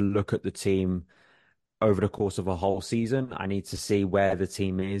I need to look at the team over the course of a whole season. I need to see where the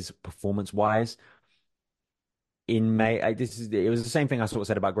team is performance wise. In May, it was the same thing I sort of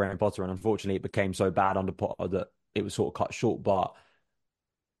said about Graham Potter, and unfortunately, it became so bad under Potter that it was sort of cut short. But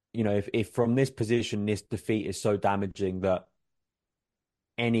if from this position, this defeat is so damaging that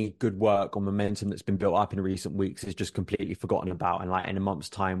any good work or momentum that's been built up in recent weeks is just completely forgotten about, and like in a month's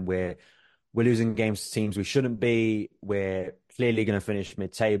time, we're losing games to teams we shouldn't be. We're clearly going to finish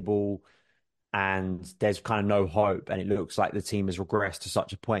mid-table, and there's kind of no hope, and it looks like the team has regressed to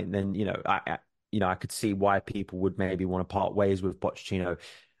such a point. Then I could see why people would maybe want to part ways with Pochettino.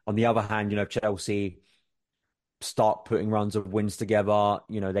 On the other hand, Chelsea start putting runs of wins together.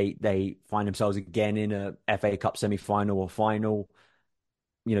 They find themselves again in a FA Cup semi-final or final.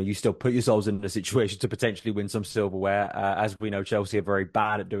 You still put yourselves in a situation to potentially win some silverware. As we know, Chelsea are very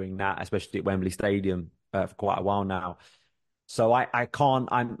bad at doing that, especially at Wembley Stadium for quite a while now. So I can't.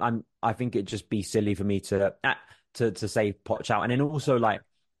 I think it'd just be silly for me to say Poch out. And then also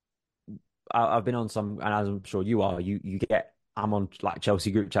I've been on some, and as I'm sure you are, you get, I'm on like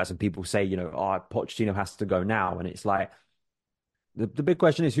Chelsea group chats and people say, Pochettino has to go now. And it's like, the big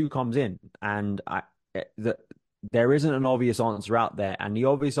question is who comes in? And there isn't an obvious answer out there. And the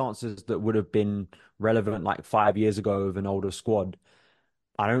obvious answers that would have been relevant like 5 years ago with an older squad,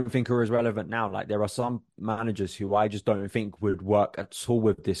 I don't think are as relevant now. Like there are some managers who I just don't think would work at all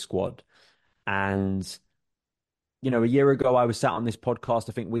with this squad. And a year ago, I was sat on this podcast.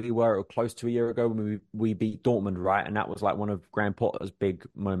 I think we were close to a year ago when we beat Dortmund, right? And that was like one of Graham Potter's big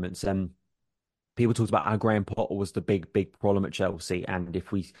moments. And people talked about how Graham Potter was the big problem at Chelsea. And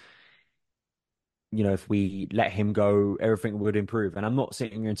if we let him go, everything would improve. And I'm not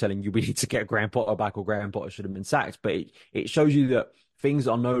sitting here and telling you we need to get Graham Potter back or Graham Potter should have been sacked. But it shows you that things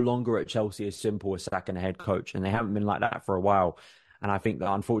are no longer at Chelsea as simple as sacking a head coach. And they haven't been like that for a while. And I think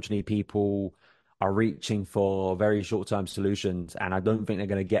that unfortunately people are reaching for very short-term solutions, and I don't think they're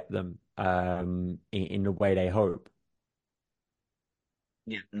going to get them in the way they hope.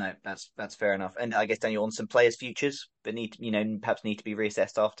 Yeah, no, that's fair enough. And I guess Daniel, on some players' futures that perhaps need to be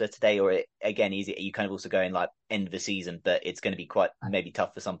reassessed after today, or again, are you kind of also going like end of the season, but it's going to be quite maybe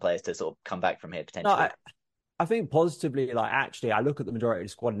tough for some players to sort of come back from here potentially. No, I think positively, actually, I look at the majority of the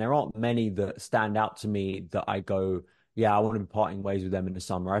squad, and there aren't many that stand out to me that I go, yeah, I want to be parting ways with them in the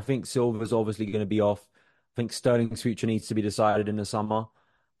summer. I think Silva's obviously going to be off. I think Sterling's future needs to be decided in the summer.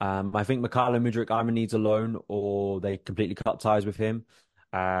 I think Mykhailo Mudryk either needs a loan or they completely cut ties with him.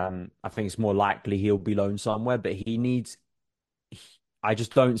 I think it's more likely he'll be loaned somewhere, but I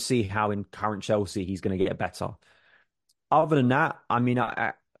just don't see how in current Chelsea he's going to get better. Other than that, I mean,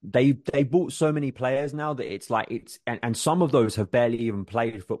 they bought so many players now that and some of those have barely even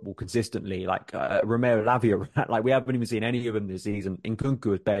played football consistently, like Romeo Lavia. Like we haven't even seen any of them this season.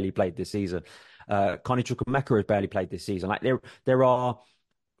 Nkunku has barely played this season. Connie Chukwuemeka has barely played this season. Like there are,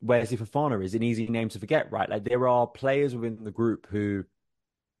 Wesley Fofana is an easy name to forget, right? Like there are players within the group who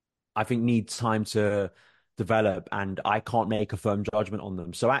I think need time to develop, and I can't make a firm judgment on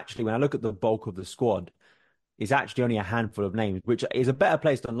them. So actually, when I look at the bulk of the squad, is actually only a handful of names, which is a better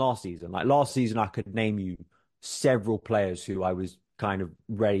place than last season. Like last season, I could name you several players who I was kind of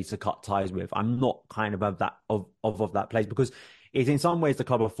ready to cut ties with. I'm not kind of of that place because it's in some ways the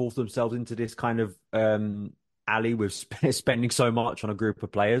club have forced themselves into this kind of alley with spending so much on a group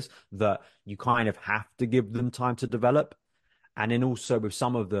of players that you kind of have to give them time to develop. And then also with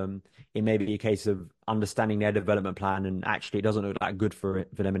some of them, it may be a case of understanding their development plan, and actually it doesn't look that good for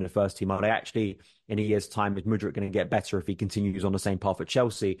them in the first team. Are they actually, in a year's time, is Mudryk going to get better if he continues on the same path at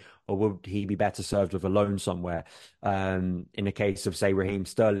Chelsea, or would he be better served with a loan somewhere? In the case of, say, Raheem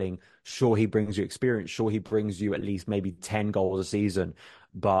Sterling, sure, he brings you experience, sure, he brings you at least maybe 10 goals a season,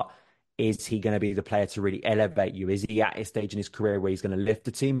 but is he going to be the player to really elevate you? Is he at a stage in his career where he's going to lift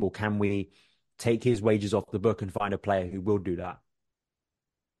the team, or can we take his wages off the book and find a player who will do that?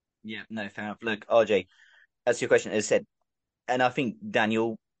 Yeah, no, fair enough. Look, RJ, as to your question, as I said, and I think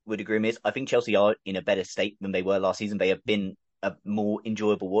Daniel would agree with me, I think Chelsea are in a better state than they were last season. They have been a more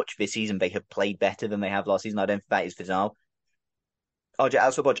enjoyable watch this season. They have played better than they have last season. I don't think that is for now. RJ,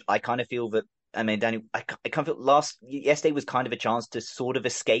 as for Bodge, I kind of feel that, I mean, Daniel, I kind of feel yesterday was kind of a chance to sort of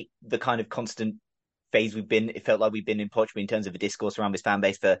escape the kind of constant phase we've been. It felt like we've been in Portugal in terms of the discourse around this fan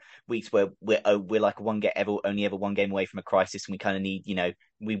base for weeks, where we're like only ever one game away from a crisis, and we kind of need,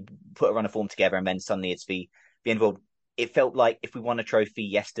 we put a run of form together, and then suddenly it's the end of all. It felt like if we won a trophy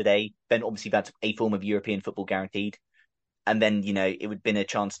yesterday, then obviously that's a form of European football guaranteed, and then it would have been a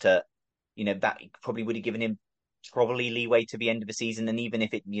chance to, that probably would have given him probably leeway to the end of the season, and even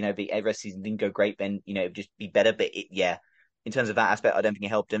if it, the rest of the season didn't go great, then it would just be better. But in terms of that aspect, I don't think it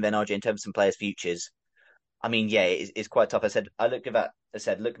helped. And then RJ, in terms of some players' futures, I mean, yeah, it's quite tough. Look at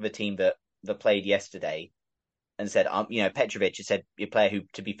the team that played yesterday, and said, Petrovic. I said, a player who,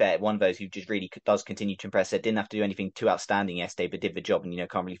 to be fair, one of those who just really does continue to impress. Said didn't have to do anything too outstanding yesterday, but did the job, and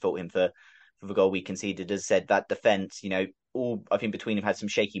can't really fault him for the goal we conceded. As said, that defense, all I think between them had some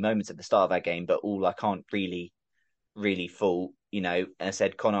shaky moments at the start of that game, but all I can't really fault. And I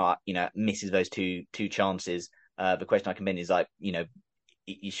said Connor, misses those two chances. The question I can bend is like,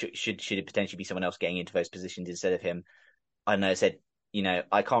 should it potentially be someone else getting into those positions instead of him? I don't know. I said,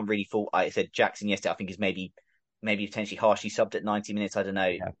 I can't really fault. I said Jackson yesterday, I think is maybe potentially harshly subbed at 90 minutes. I don't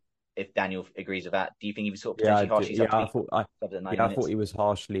know if Daniel agrees with that. Do you think he was sort of potentially harshly subbed? I thought he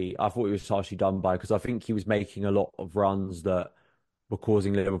was harshly done by, because I think he was making a lot of runs that were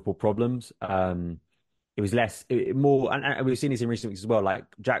causing Liverpool problems. It was more, and we've seen this in recent weeks as well. Like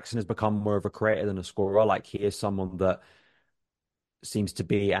Jackson has become more of a creator than a scorer. Like he is someone that seems to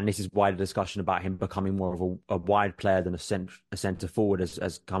be, and this is why the discussion about him becoming more of a wide player than a centre forward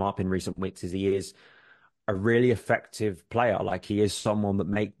has come up in recent weeks, is he is a really effective player. Like he is someone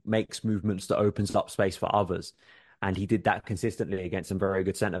that makes movements that opens up space for others, and he did that consistently against some very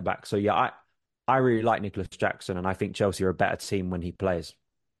good centre backs. So yeah, I really like Nicholas Jackson, and I think Chelsea are a better team when he plays.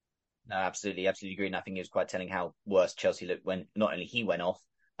 No, absolutely agree. And I think it was quite telling how worse Chelsea looked when not only he went off,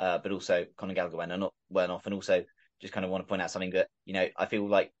 but also Conor Gallagher went off, and also just kind of want to point out something that, I feel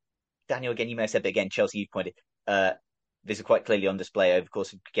like, Daniel, again, you may have said, but again, Chelsea, you've pointed, this is quite clearly on display over the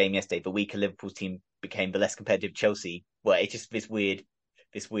course of the game yesterday. The weaker Liverpool's team became the less competitive Chelsea. Well, it's just this weird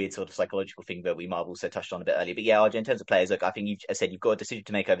sort of psychological thing that we might have also touched on a bit earlier. But yeah, RJ, in terms of players, look, I think you've got a decision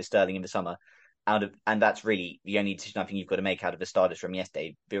to make over Sterling in the summer. And that's really the only decision I think you've got to make out of the starters from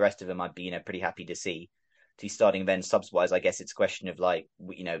yesterday. The rest of them I'd be, pretty happy to see starting. Then subs wise, I guess it's a question of like,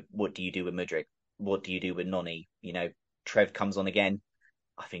 what do you do with Mudryk? What do you do with Noni? Trev comes on again.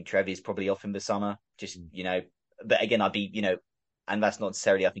 I think Trev is probably off in the summer. Just, but again, I'd be, and that's not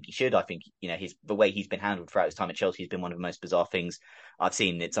necessarily, I think he should. I think, the way he's been handled throughout his time at Chelsea has been one of the most bizarre things I've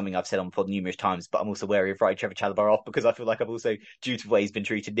seen. It's something I've said on pod numerous times, but I'm also wary of writing Trevor Chalobah off, because I feel like I've also, due to the way he's been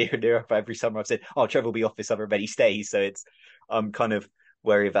treated near and near every summer, I've said, Trevor will be off this summer, but he stays. So I'm kind of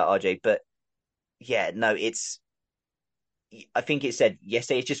wary about RJ. But yeah, no, I think it said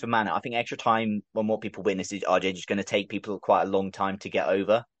yesterday, it's just for manner. I think extra time on what people witness is RJ just going to take people quite a long time to get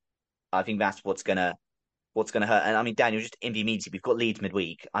over. I think that's what's going to hurt. And I mean, Daniel, just in the immediacy, we've got Leeds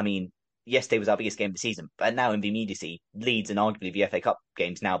midweek. I mean, yesterday was our biggest game of the season, but now in the immediacy, Leeds and arguably the FA Cup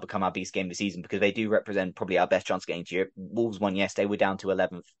games now become our biggest game of the season, because they do represent probably our best chance of getting to Europe. Wolves won yesterday. We're down to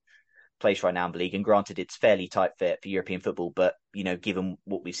 11th place right now in the league, and granted, it's fairly tight fit for European football, but given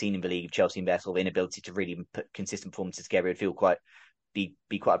what we've seen in the league of Chelsea and their sort of inability to really put consistent performances together, it'd feel be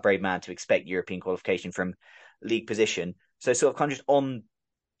quite a brave man to expect European qualification from league position. So sort of kind of just on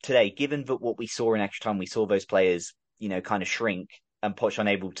today, given that what we saw in extra time, we saw those players, kind of shrink, and Poch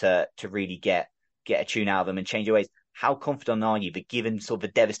unable to really get a tune out of them and change their ways. How confident are you that, given sort of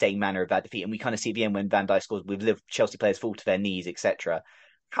the devastating manner of that defeat, and we kind of see at the end when Van Dijk scores with Chelsea players fall to their knees, etc.,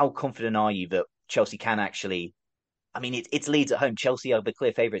 how confident are you that Chelsea can actually. I mean, it's Leeds at home. Chelsea are the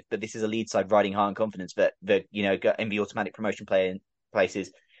clear favourites, but this is a Leeds side riding high on confidence. But in the automatic promotion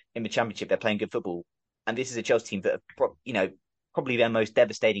places in the Championship, they're playing good football, and this is a Chelsea team that probably their most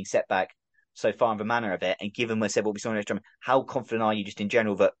devastating setback so far in the manner of it. And given what we saw in the drama, how confident are you just in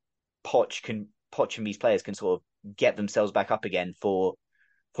general that Poch and these players can sort of get themselves back up again for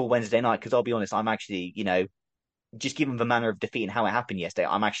Wednesday night? Because I'll be honest, I'm actually just given the manner of defeat and how it happened yesterday,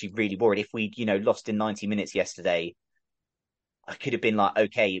 I'm actually really worried. If we, lost in 90 minutes yesterday, I could have been like,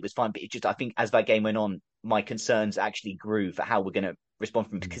 okay, it was fine. But I think as that game went on, my concerns actually grew for how we're going to respond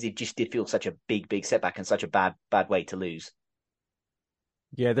from it, because it just did feel such a big setback and such a bad way to lose.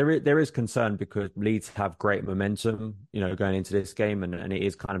 Yeah, there is concern because Leeds have great momentum, going into this game, and it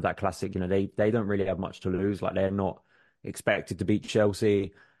is kind of that classic, they don't really have much to lose. Like, they're not expected to beat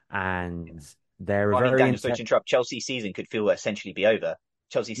Chelsea, and they're I mean, very Daniel, sorry to interrupt. Chelsea's season could feel essentially be over.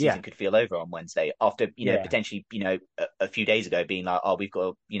 Chelsea's season could feel over on Wednesday after, potentially, a few days ago being like, oh, we've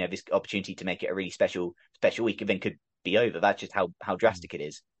got, this opportunity to make it a really special week, and then could be over. That's just how drastic it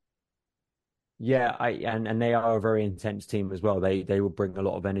is. Yeah, and they are a very intense team as well. They will bring a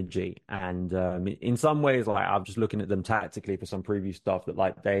lot of energy, and in some ways, like, I'm just looking at them tactically for some preview stuff that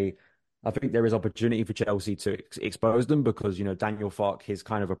I think there is opportunity for Chelsea to expose them because Daniel Farke, his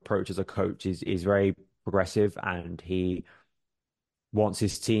kind of approach as a coach is very progressive, and he wants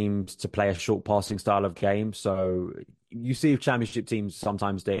his teams to play a short passing style of game. So you see Championship teams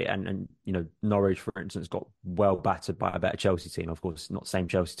sometimes and Norwich, for instance, got well battered by a better Chelsea team. Of course, not the same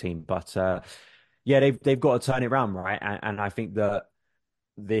Chelsea team, but yeah, they've got to turn it around, right? And I think that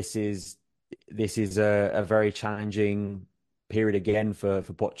this is a very challenging period again for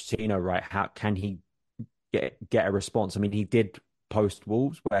Pochettino, right? How can he get a response? I mean, he did post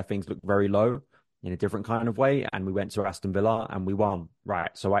Wolves where things looked very low in a different kind of way, and we went to Aston Villa and we won, right?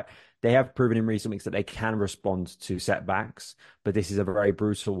 So they have proven in recent weeks that they can respond to setbacks, but this is a very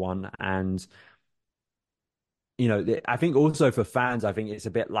brutal one. And I think also for fans, I think it's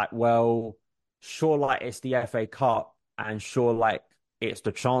a bit like, well, sure, like it's the FA Cup, and sure, like it's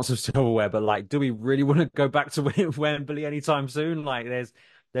the chance of silverware, but like, do we really want to go back to Wembley anytime soon? Like,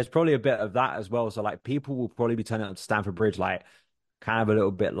 there's probably a bit of that as well. So like, people will probably be turning up to Stamford Bridge, like, kind of a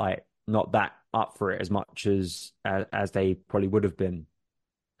little bit like not that up for it as much as they probably would have been.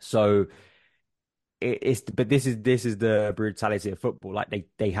 So but this is the brutality of football. Like,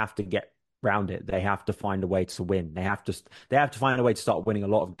 they have to get round it. They have to find a way to win. They have to find a way to start winning a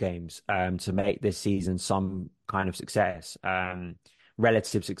lot of games to make this season some kind of success,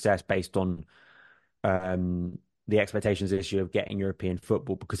 relative success based on the expectations this year of getting European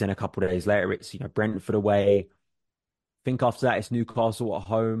football. Because then a couple of days later, it's Brentford away. I think after that it's Newcastle at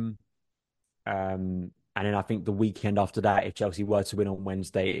home, and then I think the weekend after that, if Chelsea were to win on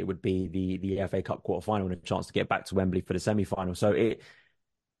Wednesday, it would be the FA Cup quarter-final and a chance to get back to Wembley for the semi-final. So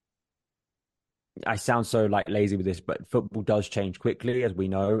I sound so like lazy with this, but football does change quickly, as we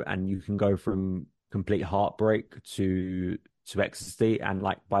know, and you can go from complete heartbreak to ecstasy, and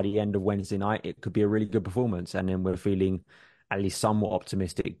like by the end of Wednesday night, it could be a really good performance, and then we're feeling at least somewhat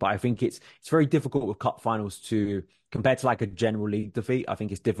optimistic. But I think it's very difficult with cup finals to, compared to like a general league defeat, I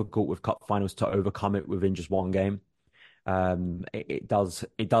think it's difficult with cup finals to overcome it within just one game. It does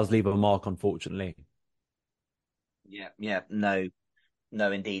leave a mark, unfortunately. Yeah, no,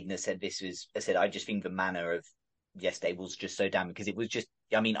 indeed. And I said, I just think the manner of yesterday was just so damning, because it was just,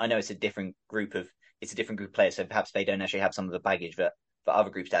 I mean, I know it's a different group of players, so perhaps they don't actually have some of the baggage that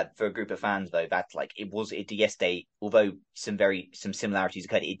other groups had. For a group of fans, though, that like it did yesterday, although some similarities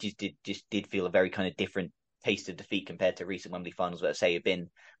occurred, it just did feel a very kind of different taste of defeat compared to recent Wembley finals, where say have been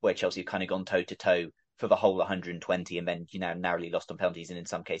where Chelsea have kind of gone toe to toe for the whole 120, and then narrowly lost on penalties, and in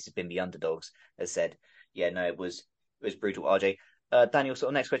some cases been the underdogs. As said, yeah, no, it was brutal. RJ. Daniel, so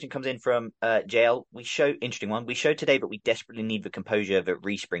the next question comes in from JL. Interesting one. We showed today that we desperately need the composure that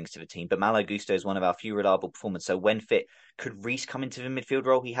Reece brings to the team, but Malo Gusto is one of our few reliable performers. So when fit, could Reece come into the midfield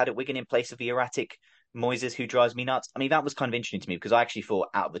role he had at Wigan in place of the erratic Moises, who drives me nuts? I mean, that was kind of interesting to me, because I actually thought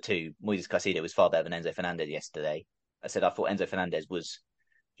out of the two, Moises Caicedo was far better than Enzo Fernandez yesterday. I thought Enzo Fernandez was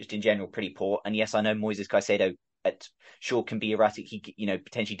just in general pretty poor. And yes, I know Moises Caicedo sure can be erratic. He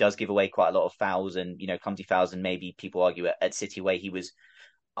potentially does give away quite a lot of fouls and clumsy fouls, and maybe people argue at City away he was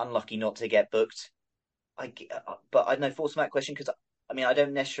unlucky not to get booked. But I don't know, thoughts on that question, because I mean, I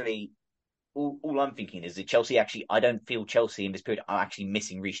don't necessarily. All I'm thinking is that Chelsea actually, I don't feel Chelsea in this period are actually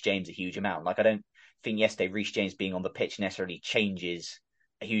missing Reece James a huge amount. Like, I don't think yesterday Reece James being on the pitch necessarily changes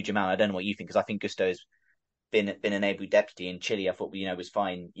a huge amount. I don't know what you think, because I think Gusto has been an able deputy. In Chile, I thought was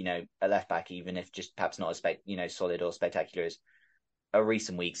fine, a left back, even if just perhaps not as solid or spectacular as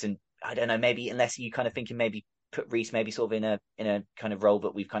recent weeks. And I don't know, maybe unless you kind of thinking maybe put Reece maybe sort of in a kind of role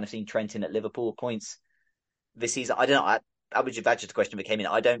that we've kind of seen Trent in at Liverpool at points this season. I don't know. I would that's just a question that came in.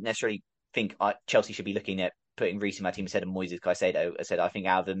 I don't necessarily think Chelsea should be looking at putting Reece in my team instead of Moises Caicedo. I think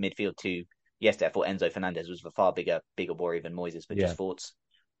out of the midfield two yesterday, I thought Enzo Fernandez was a far bigger worry than Moises, but Yeah. just thoughts.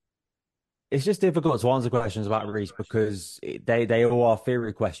 It's just difficult to answer questions about Reece because they all are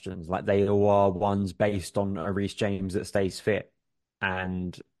theory questions. Like they all are ones based on a Reece James that stays fit.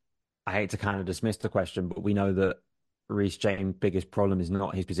 And I hate to kind of dismiss the question, but we know that Reece James' biggest problem is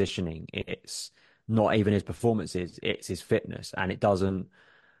not his positioning. It's not even his performances. It's his fitness. And it doesn't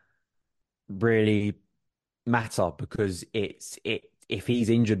really matter because if he's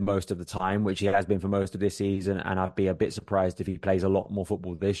injured most of the time, which he has been for most of this season, and I'd be a bit surprised if he plays a lot more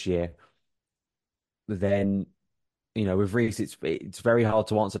football this year, then with Reece, it's very hard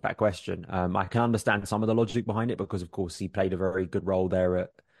to answer that question. I can understand some of the logic behind it because, of course, he played a very good role there at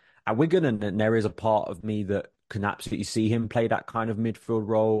Wigan, and there is a part of me that can absolutely see him play that kind of midfield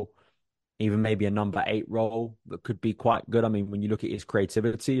role, even maybe a number 8 role that could be quite good. I mean, when you look at his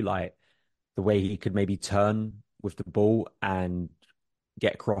creativity, like the way he could maybe turn with the ball and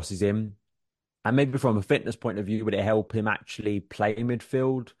get crosses in. And maybe from a fitness point of view, would it help him actually play a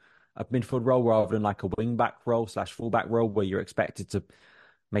midfield role rather than like a wing back role / fullback role where you're expected to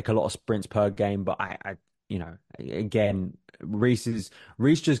make a lot of sprints per game? But again, Reece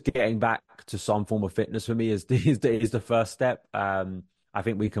just getting back to some form of fitness for me is the first step. I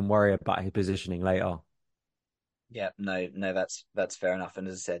think we can worry about his positioning later. Yeah, no, that's fair enough. And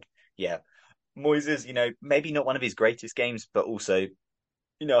as I said, yeah, Moises, maybe not one of his greatest games, but also,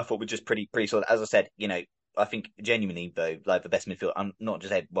 I thought we're just pretty solid. As I said, I think genuinely though, like the best midfield. I'm not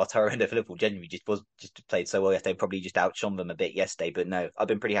just saying Tyrone for Liverpool genuinely just played so well yesterday. Probably just outshone them a bit yesterday, but no, I've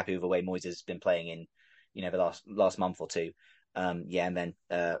been pretty happy with the way Moises has been playing in, the last month or two. Yeah, and then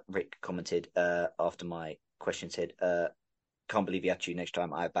Rick commented after my question said, "Can't believe he had to next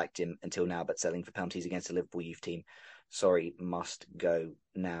time. I backed him until now, but selling for penalties against the Liverpool youth team. Sorry, must go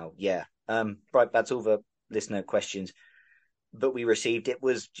now." Yeah, right. That's all the listener questions that we received. It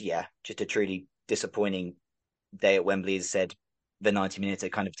was just a truly disappointing day at Wembley. As I said, the 90 minutes, a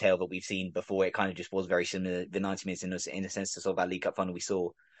kind of tale that we've seen before. It kind of just was very similar. The 90 minutes in a sense to sort of that League Cup final we saw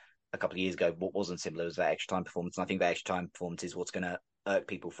a couple of years ago. What wasn't similar was that extra time performance. And I think that extra time performance is what's going to irk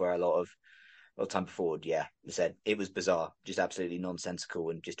people for a lot of time forward. Yeah, as I said, it was bizarre, just absolutely nonsensical,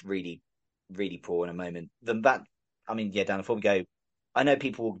 and just really, really poor in a moment. Dan, before we go, I know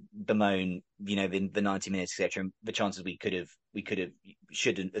people bemoan, the 90 minutes, etc. The chances we could have,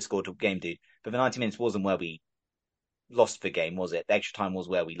 shouldn't have scored a game, dude. But the 90 minutes wasn't where we lost the game, was it? The extra time was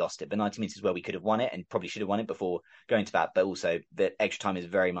where we lost it. The 90 minutes is where we could have won it and probably should have won it before going to that. But also, the extra time is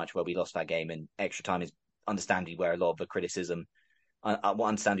very much where we lost that game, and extra time is understandably where a lot of the criticism,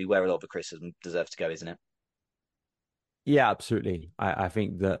 deserves to go, isn't it? Yeah, absolutely. I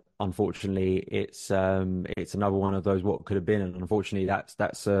think that unfortunately it's another one of those what could have been, and unfortunately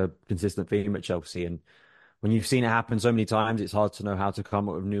that's a consistent theme at Chelsea. And when you've seen it happen so many times, it's hard to know how to come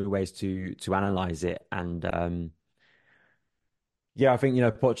up with new ways to analyze it. And yeah, I think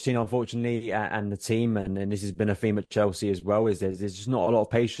Pochettino, unfortunately, and the team, and this has been a theme at Chelsea as well, is there's just not a lot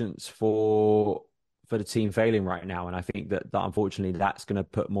of patience for the team failing right now. And I think that unfortunately that's going to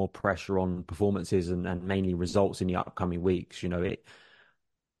put more pressure on performances and mainly results in the upcoming weeks.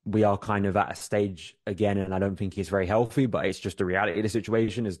 We are kind of at a stage again, and I don't think it's very healthy, but it's just the reality of the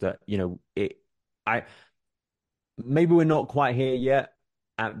situation is that, maybe we're not quite here yet,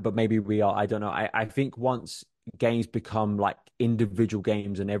 but maybe we are. I don't know. I think once games become like individual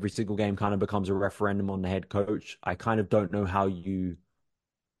games and every single game kind of becomes a referendum on the head coach, I kind of don't know how you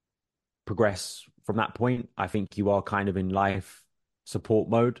progress from that point. I think you are kind of in life support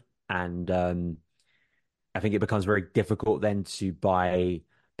mode, and I think it becomes very difficult then to buy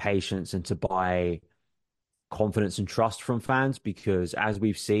patience and to buy confidence and trust from fans, because as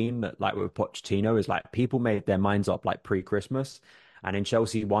we've seen, like with Pochettino, is like people made their minds up like pre-Christmas, and in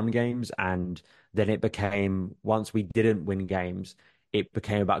Chelsea won games, and then it became, once we didn't win games, it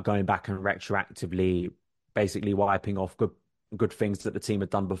became about going back and retroactively basically wiping off good things that the team had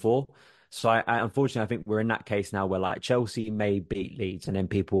done before. So unfortunately, I think we're in that case now where like Chelsea may beat Leeds and then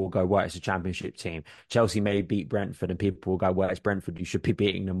people will go, well, it's a championship team. Chelsea may beat Brentford and people will go, well, it's Brentford, you should be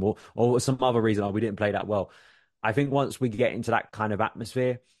beating them, or some other reason, we didn't play that well. I think once we get into that kind of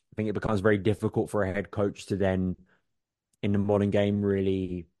atmosphere, I think it becomes very difficult for a head coach to then, in the modern game,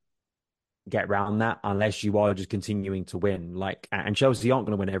 really get around that unless you are just continuing to win. And Chelsea aren't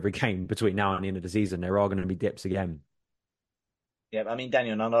going to win every game between now and the end of the season. There are going to be dips again. Yeah, I mean,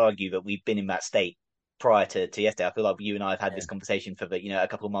 Daniel, and I'll argue that we've been in that state prior to yesterday. I feel like you and I have had this conversation for a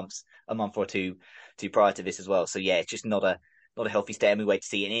couple of months, a month or two prior to this as well. So yeah, it's just not a healthy state, and we wait to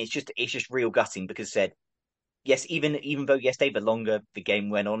see. And it's just real gutting because yes, even though yesterday, the longer the game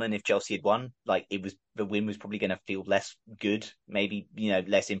went on, and if Chelsea had won, like the win was probably going to feel less good, maybe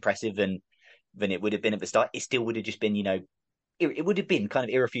less impressive than it would have been at the start. It still would have just been it would have been kind of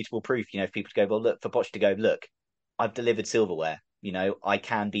irrefutable proof, for people to go, well, look, for Poch to go, look, I've delivered silverware. I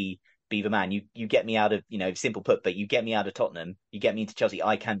can be the man. You get me out of, simple put, but you get me out of Tottenham, you get me into Chelsea,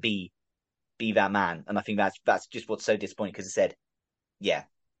 I can be that man. And I think that's just what's so disappointing, because it said, yeah,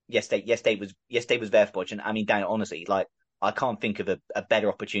 yesterday was there for Poch. And I mean, Dan, honestly, like, I can't think of a better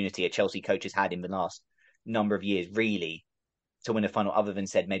opportunity a Chelsea coach has had in the last number of years, really, to win a final, other than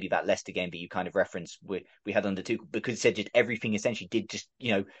said maybe that Leicester game that you kind of referenced we had under Tuchel, because it said just everything essentially did just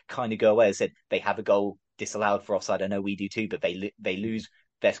kind of go away. It said they have a goal disallowed for offside. I know we do too, but they lose.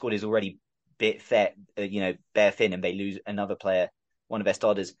 Their squad is already bare thin, and they lose another player, one of their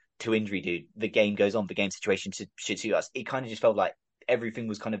starters, to injury. Dude, the game goes on. The game situation should suit us. It kind of just felt like everything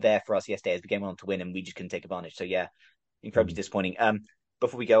was kind of there for us yesterday as the game went on to win, and we just couldn't take advantage. So yeah, incredibly disappointing.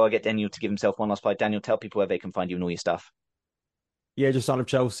 Before we go, I'll get Daniel to give himself one last plug. Daniel, tell people where they can find you and all your stuff. Yeah, just Son of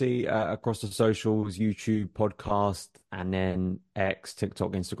Chelsea across the socials, YouTube, podcast, and then X,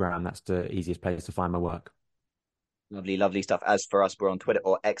 TikTok, Instagram. That's the easiest place to find my work. Lovely, lovely stuff. As for us, we're on Twitter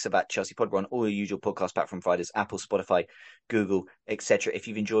or X about Chelsea Pod. We're on all your usual podcast platform providers, Apple, Spotify, Google, etc. If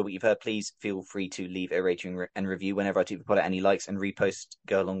you've enjoyed what you've heard, please feel free to leave a rating and review. Whenever I do the pod out, any likes and reposts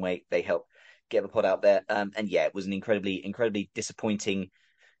go a long way. They help get the pod out there. And yeah, it was an incredibly disappointing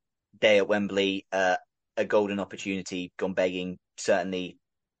day at Wembley. A golden opportunity gone begging. Certainly,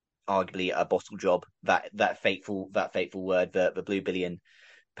 arguably a bottle job. That fateful word, the £1 billion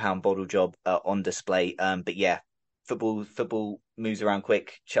bottle job on display. But yeah, football moves around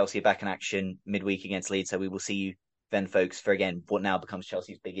quick. Chelsea are back in action midweek against Leeds, so we will see you then, folks, for again what now becomes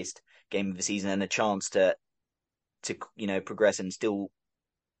Chelsea's biggest game of the season, and a chance to progress and still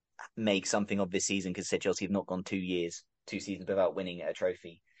make something of this season, because Chelsea have not gone 2 seasons without winning a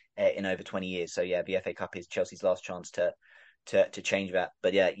trophy in over 20 years. So yeah, the FA Cup is Chelsea's last chance to change that.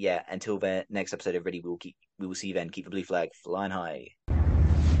 But yeah, until the next episode, everybody, we will see you then. Keep the blue flag flying high.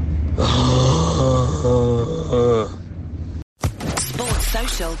 Sports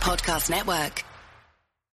Social Podcast Network.